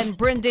Swift and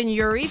Brendan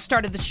Urie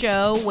started the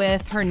show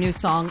with her new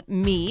song,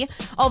 Me.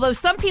 Although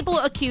some people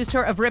accused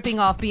her of ripping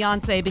off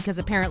Beyonce because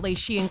apparently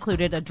she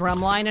included a drum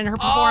line in her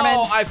performance.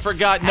 Oh, I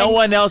forgot. No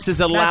one else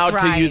is allowed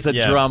to use a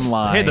drum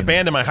line. Hey, the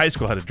band in my high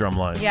school had a drum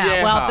line.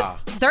 Yeah. Well,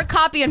 they're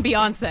copying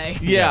Beyonce.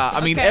 Yeah,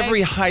 I mean, Okay.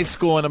 every high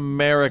school in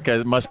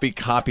America must be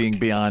copying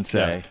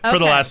Beyonce. For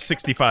the last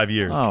 65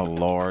 years. Oh,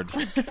 Lord.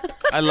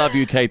 I love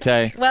you,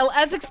 Tay-Tay. Well,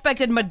 as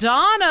expected,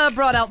 Madonna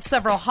brought out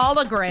several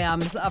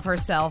holograms of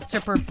herself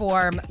to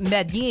perform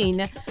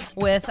Medellin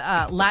with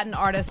Latin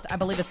artist, I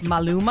believe it's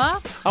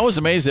Maluma. I was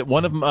amazed that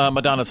one of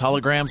Madonna's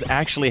holograms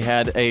actually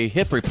had a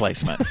hip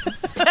replacement.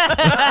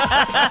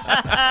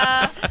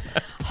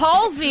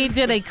 Halsey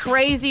did a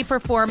crazy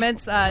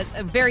performance, a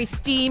very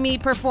steamy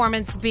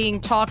performance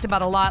being talked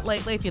about a lot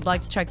lately. If you'd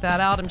like to check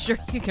that out, I'm sure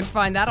you can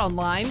find that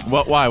online.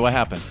 Why? What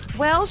happened?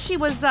 Well, she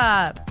was...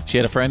 She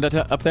had a friend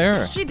up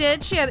there? Or? She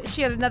did. She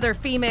had another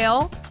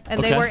female,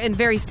 and they were in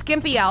very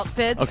skimpy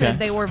outfits, and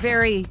they were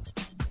very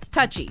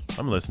touchy.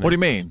 I'm listening. What do you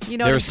mean? You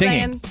know they what were I'm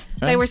singing. saying?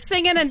 They were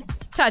singing and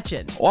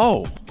touching.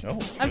 Whoa.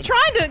 I'm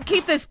trying to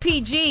keep this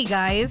PG,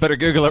 guys. Better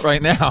Google it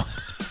right now.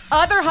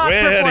 Other hot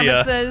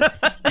performances.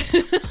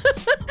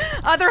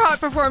 Other hot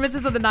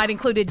performances of the night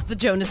included the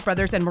Jonas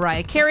Brothers and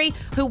Mariah Carey,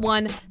 who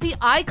won the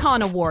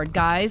Icon Award,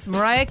 guys.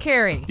 Mariah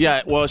Carey.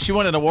 Yeah, well, she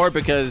won an award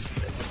because...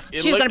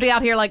 She's going to be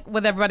out here like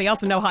with everybody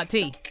else with no hot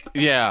tea.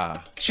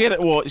 Yeah. She had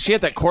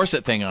that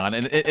corset thing on.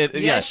 And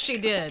Yes, she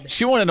did.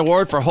 She won an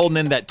award for holding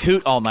in that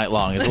toot all night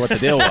long is what the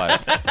deal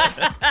was.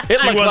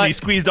 She won the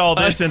squeezed all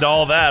this into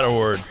all that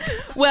award.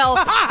 Well,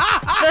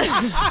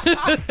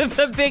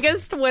 the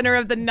biggest winner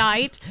of the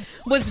night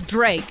was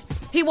Drake.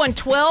 He won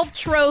 12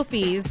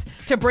 trophies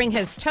to bring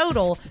his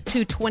total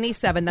to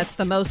 27. That's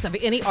the most of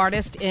any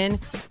artist in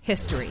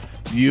history.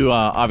 You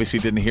obviously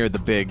didn't hear the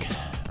big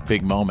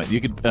moment. You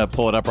could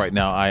pull it up right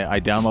now. I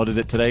downloaded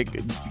it today.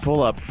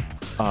 Pull up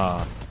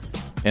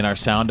in our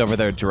sound over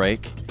there,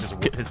 Drake.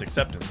 His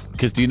acceptance.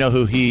 Because do you know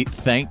who he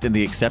thanked in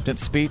the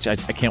acceptance speech? I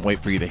can't wait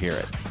for you to hear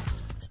it.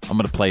 I'm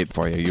going to play it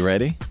for you. You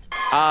ready?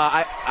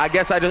 I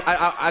guess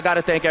I got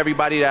to thank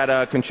everybody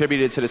that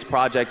contributed to this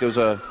project. It was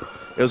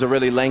a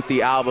really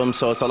lengthy album,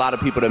 so it's a lot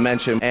of people to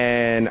mention.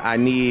 And I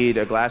need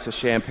a glass of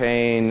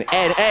champagne.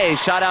 And hey,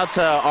 shout out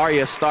to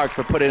Arya Stark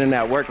for putting in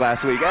that work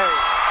last week. Hey.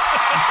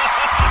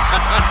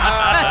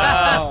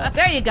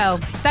 There you go.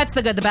 That's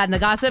the good, the bad, and the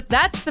gossip.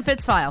 That's the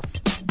Fitz Files.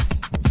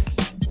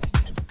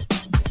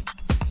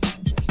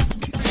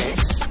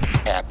 Fitz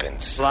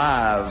happens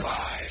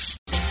live.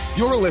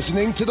 You're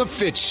listening to The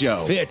Fitz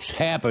Show. Fitz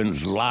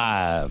happens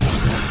live.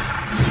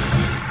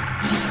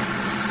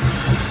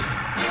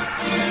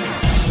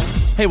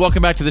 Hey,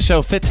 welcome back to the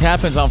show. Fitz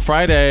happens on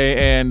Friday,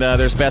 and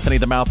there's Bethany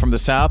the Mouth from the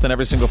South, and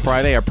every single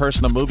Friday, our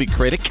personal movie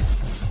critic,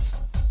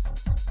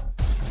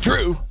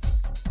 Drew,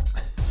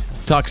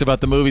 talks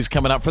about the movies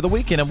coming up for the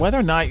weekend and whether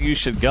or not you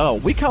should go.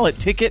 We call it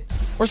Ticket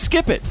or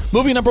Skip It.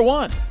 Movie number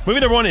one.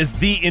 Movie number one is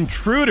The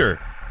Intruder.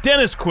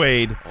 Dennis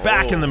Quaid,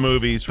 back in the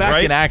movies, back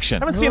right? in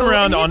action. Haven't seen him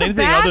around on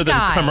anything other than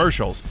guy.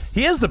 commercials.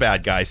 He is the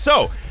bad guy.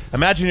 So,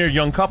 imagine you're a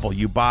young couple.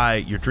 You buy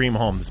your dream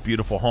home, this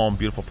beautiful home,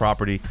 beautiful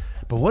property.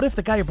 But what if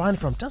the guy you're buying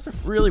from doesn't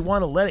really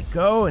want to let it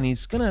go, and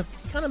he's going to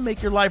kind of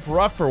make your life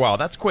rough for a while?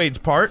 That's Quaid's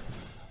part.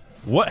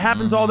 What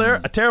happens all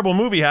there? A terrible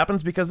movie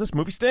happens because this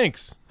movie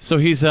stinks. So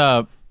he's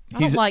I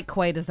don't like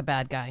Quaid as the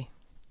bad guy.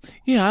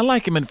 Yeah, I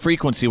like him in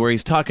Frequency, where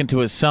he's talking to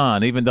his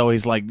son, even though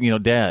he's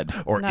dead.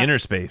 Or Inner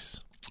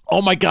Space.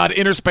 Oh my God,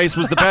 Inner Space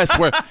was the best.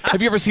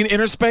 Have you ever seen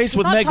Inner Space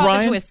with Meg Ryan? He's not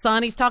talking to his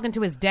son. He's talking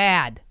to his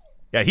dad.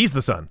 Yeah, he's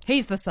the son.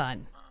 He's the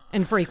son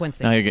in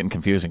Frequency. Now you're getting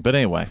confusing, but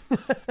anyway,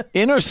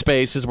 Inner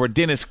Space is where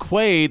Dennis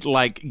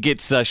Quaid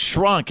gets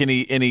shrunk and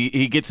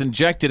he gets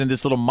injected in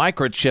this little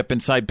microchip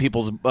inside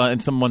in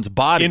someone's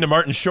body. Into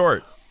Martin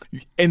Short.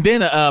 And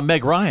then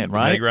Meg Ryan,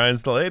 right? Meg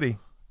Ryan's the lady.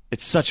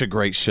 It's such a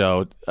great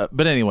show.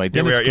 But anyway,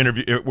 Dennis,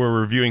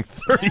 we're reviewing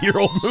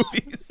 30-year-old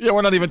movies. Yeah,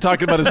 we're not even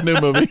talking about his new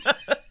movie.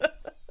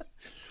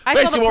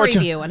 I saw the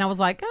preview, and I was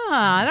like,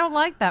 I don't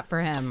like that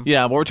for him.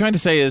 Yeah, what we're trying to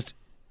say is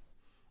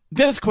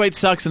Dennis Quaid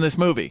sucks in this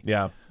movie.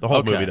 Yeah, the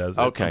whole movie does.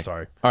 Okay. I'm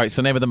sorry. All right,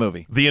 so name of the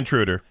movie. The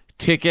Intruder.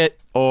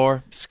 Ticket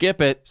or Skip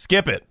It.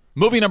 Skip it.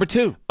 Movie number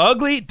two.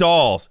 Ugly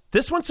Dolls.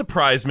 This one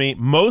surprised me.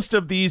 Most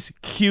of these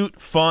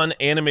cute, fun,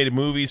 animated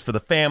movies for the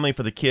family,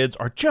 for the kids,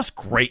 are just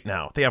great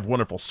now. They have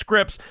wonderful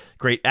scripts,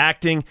 great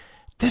acting.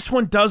 This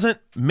one doesn't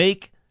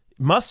make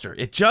muster.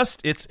 It's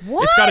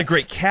got a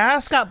great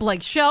cast. It's got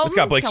Blake Shelton. It's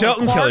got Blake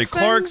Shelton, Kelly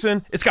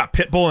Clarkson. It's got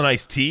Pitbull and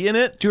Ice-T in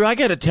it. Drew, I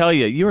got to tell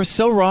you, you are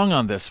so wrong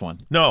on this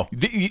one. No.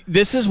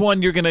 This is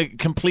one you're going to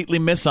completely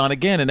miss on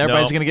again, and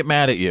everybody's going to get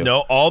mad at you. No,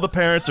 all the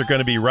parents are going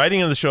to be writing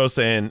in the show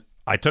saying,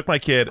 I took my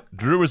kid,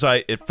 Drew was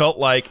it felt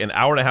like an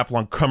hour and a half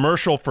long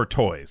commercial for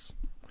toys.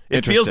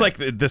 It feels like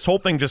this whole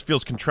thing just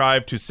feels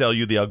contrived to sell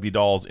you the ugly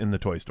dolls in the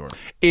toy store.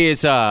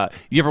 Is you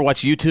ever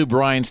watch YouTube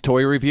Ryan's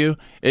toy review?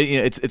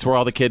 It's where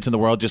all the kids in the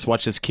world just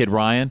watch this kid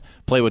Ryan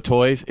play with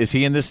toys. Is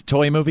he in this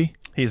toy movie?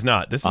 He's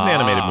not. This is an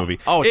animated movie.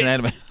 Oh, it's an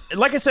animated.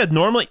 Like I said,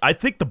 normally I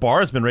think the bar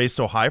has been raised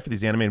so high for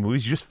these animated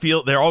movies. You just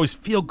feel they always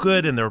feel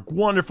good and they're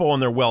wonderful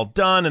and they're well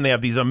done and they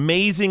have these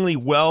amazingly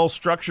well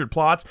structured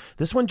plots.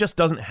 This one just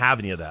doesn't have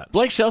any of that.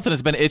 Blake Shelton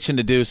has been itching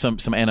to do some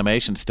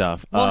animation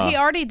stuff. Well, he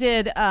already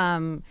did.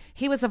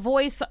 He was a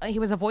voice. He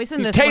was a voice in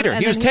He's this Tater. one,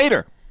 and He was then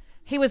Tater.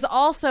 He was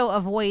also a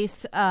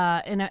voice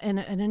in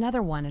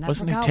another one. And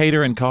Wasn't I he forgot.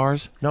 Tater in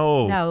Cars?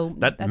 No,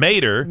 that's that's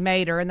Mater.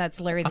 Mater, and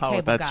that's Larry the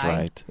Cable that's Guy.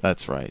 right.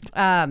 That's right.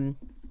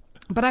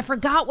 But I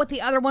forgot what the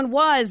other one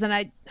was,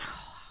 and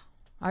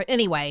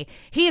anyway,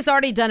 he has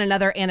already done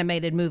another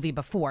animated movie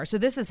before, so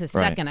this is his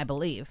Right. second, I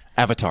believe.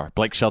 Avatar.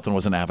 Blake Shelton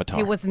was an Avatar.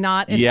 He was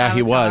not in Yeah, he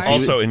Avatar. was.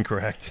 Also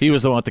incorrect. He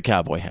was the one with the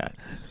cowboy hat.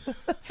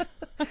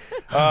 He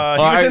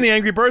was in the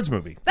Angry Birds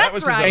movie. That's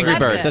was his right. Angry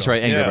other- Birds. That's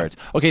right. Angry Yeah. Birds.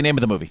 Okay, name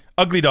of the movie.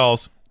 Ugly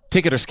Dolls.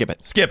 Take it or skip it.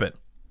 Skip it.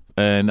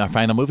 And our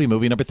final movie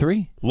number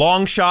 3.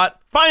 Long Shot.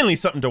 Finally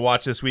something to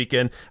watch this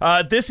weekend.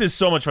 This is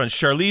so much fun.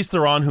 Charlize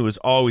Theron, who is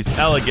always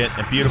elegant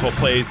and beautiful,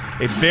 plays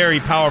a very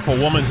powerful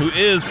woman who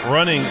is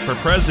running for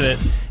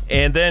president.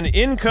 And then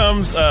in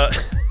comes...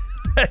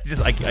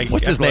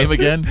 What's his name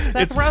again?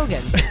 Seth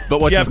Rogen. But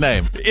what's his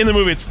name? In the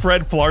movie, it's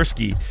Fred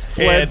Flarsky.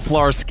 Fred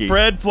Flarsky.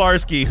 Fred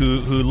Flarsky, who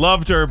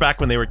loved her back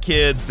when they were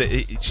kids.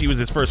 She was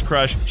his first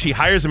crush. She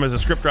hires him as a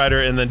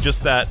scriptwriter, and then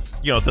just that,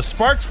 the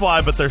sparks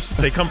fly, but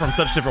they come from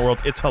such different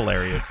worlds. It's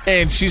hilarious.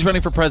 And she's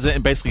running for president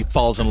and basically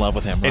falls in love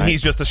with him, right? And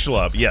he's just a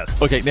schlub, yes.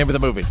 Okay, name of the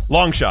movie.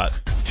 Long Shot.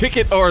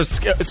 Ticket or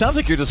skip. It sounds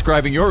like you're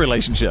describing your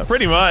relationship.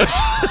 Pretty much.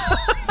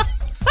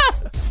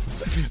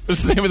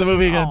 What's the name of the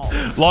movie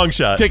again? Long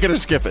Shot. Ticket or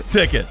skip it.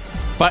 Ticket.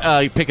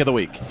 Pick of the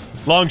week.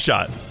 Long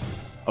Shot.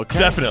 Okay.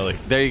 Definitely.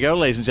 There you go,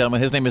 ladies and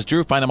gentlemen. His name is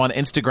Drew. Find him on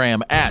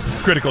Instagram at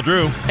Critical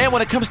Drew. And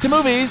when it comes to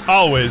movies,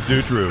 always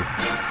do Drew.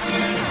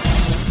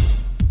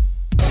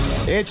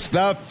 It's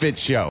the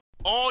Fitz Show.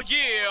 Oh,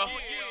 yeah.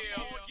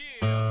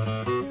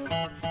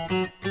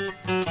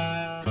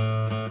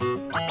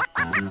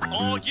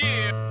 Oh,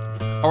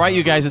 yeah. All right,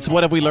 you guys, it's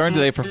What Have We Learned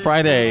today for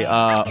Friday,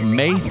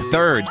 May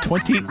 3rd,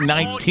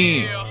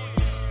 2019.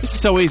 This is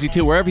so easy,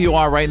 too. Wherever you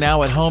are right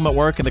now, at home, at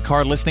work, in the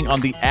car, listening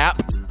on the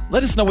app,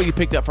 let us know what you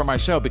picked up from our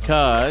show,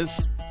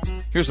 because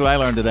here's what I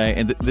learned today,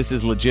 and this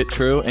is legit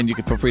true, and you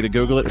can feel free to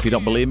Google it if you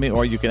don't believe me,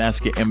 or you can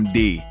ask your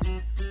MD.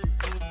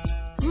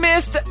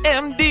 Mr.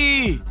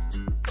 MD!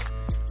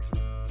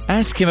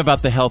 Ask him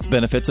about the health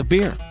benefits of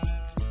beer.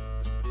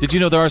 Did you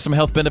know there are some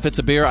health benefits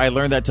of beer? I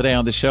learned that today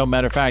on the show.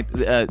 Matter of fact,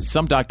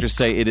 some doctors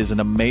say it is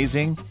an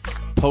amazing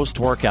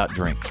post-workout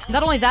drink.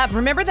 Not only that,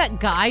 remember that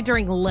guy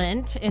during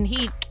Lent, and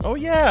he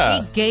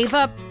gave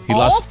up He all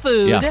lost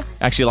food Yeah,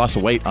 actually lost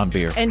weight on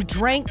beer. and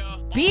drank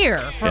beer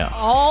for Yeah.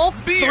 all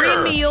 3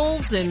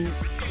 meals and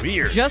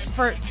beer just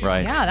for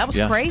Right. Yeah, that was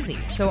Yeah. crazy.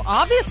 So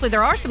obviously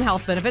there are some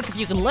health benefits if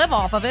you can live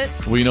off of it,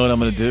 Well, you know what I'm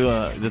going to do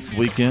this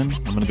weekend?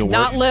 I'm going to go work.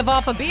 not live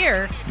off of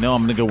beer. No,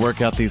 I'm going to go work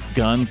out these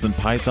guns and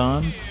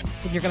pythons.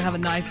 Then you're gonna have a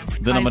nice.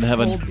 Then I'm going to have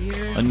cold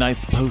beer. a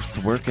nice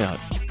post-workout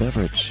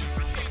beverage.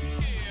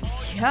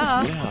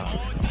 Yeah.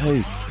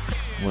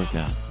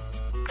 Post-workout.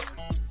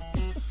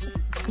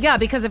 Yeah,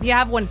 because if you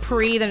have one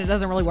pre, then it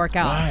doesn't really work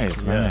out.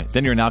 Right.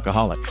 Then you're an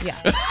alcoholic. Yeah.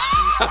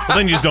 But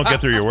then you just don't get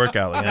through your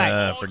workout. Like,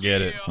 Right.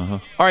 forget it. All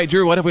right,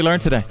 Drew, what have we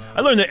learned today?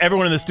 I learned that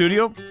everyone in the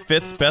studio,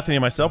 Fitz, Bethany,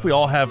 and myself, we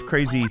all have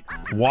crazy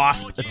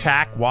wasp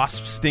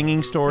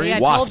stinging stories.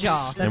 See, I told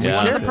y'all that's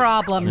one of the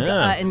problems,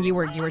 Yeah. and you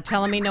were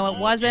telling me no, it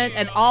wasn't,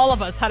 and all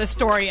of us had a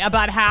story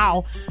about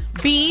how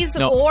bees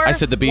No, or I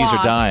said the bees wasps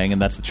are dying,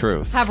 and that's the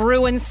truth. have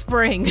ruined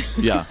spring.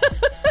 Yeah.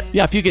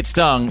 Yeah, if you get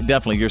stung,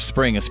 definitely your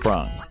spring is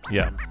sprung.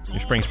 Yeah. Your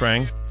spring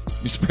sprang?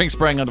 Your spring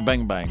sprang on a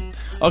bang bang.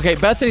 Okay,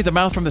 Bethany, the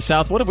mouth from the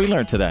south, what have we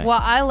learned today? Well,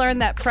 I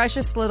learned that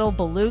precious little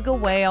beluga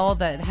whale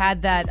that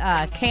had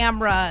that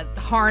camera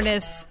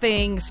harness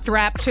thing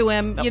strapped to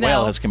him. That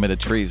whale has committed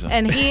treason.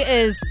 And he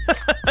is.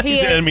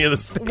 He's the enemy of the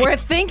state. We're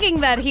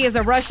thinking that he is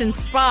a Russian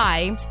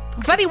spy,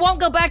 but he won't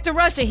go back to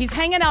Russia. He's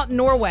hanging out in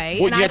Norway,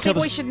 Well, and you I gotta tell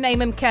think we us- should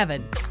name him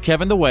Kevin.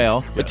 Kevin the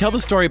whale. But tell the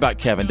story about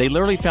Kevin. They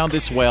literally found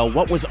this whale.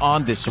 What was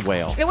on this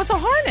whale? It was a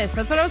harness.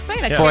 That's what I was saying.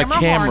 For a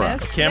camera.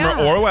 harness. A camera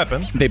Yeah. or a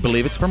weapon. They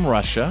believe it's from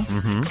Russia.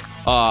 Mm-hmm.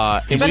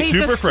 But he's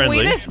super the friendly.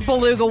 sweetest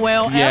beluga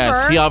whale Yes,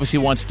 ever. he obviously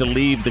wants to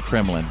leave the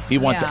Kremlin. He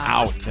wants Yeah.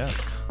 out.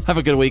 Have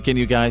a good weekend,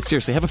 you guys.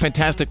 Seriously, have a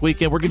fantastic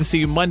weekend. We're going to see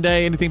you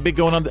Monday. Anything big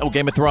going on? Oh,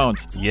 Game of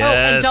Thrones. Yes.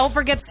 Oh, and don't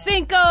forget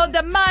Cinco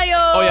de Mayo.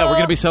 Oh, yeah, we're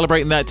going to be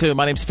celebrating that, too.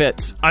 My name's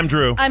Fitz. I'm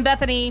Drew. I'm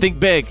Bethany. Think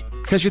big,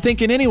 because you're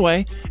thinking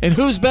anyway. And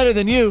who's better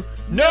than you?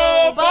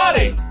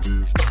 Nobody!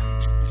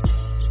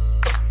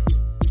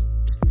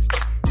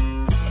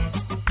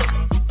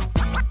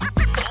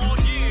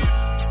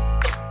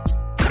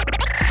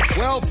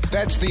 Well,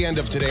 that's the end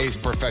of today's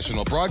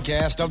professional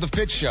broadcast of The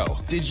Fitz Show.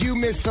 Did you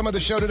miss some of the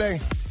show today?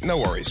 No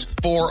worries.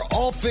 For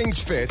all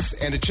things Fitz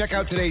and to check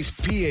out today's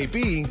PAB,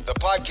 the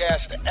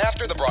podcast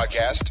after the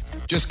broadcast,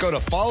 just go to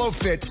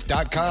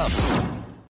followfitz.com.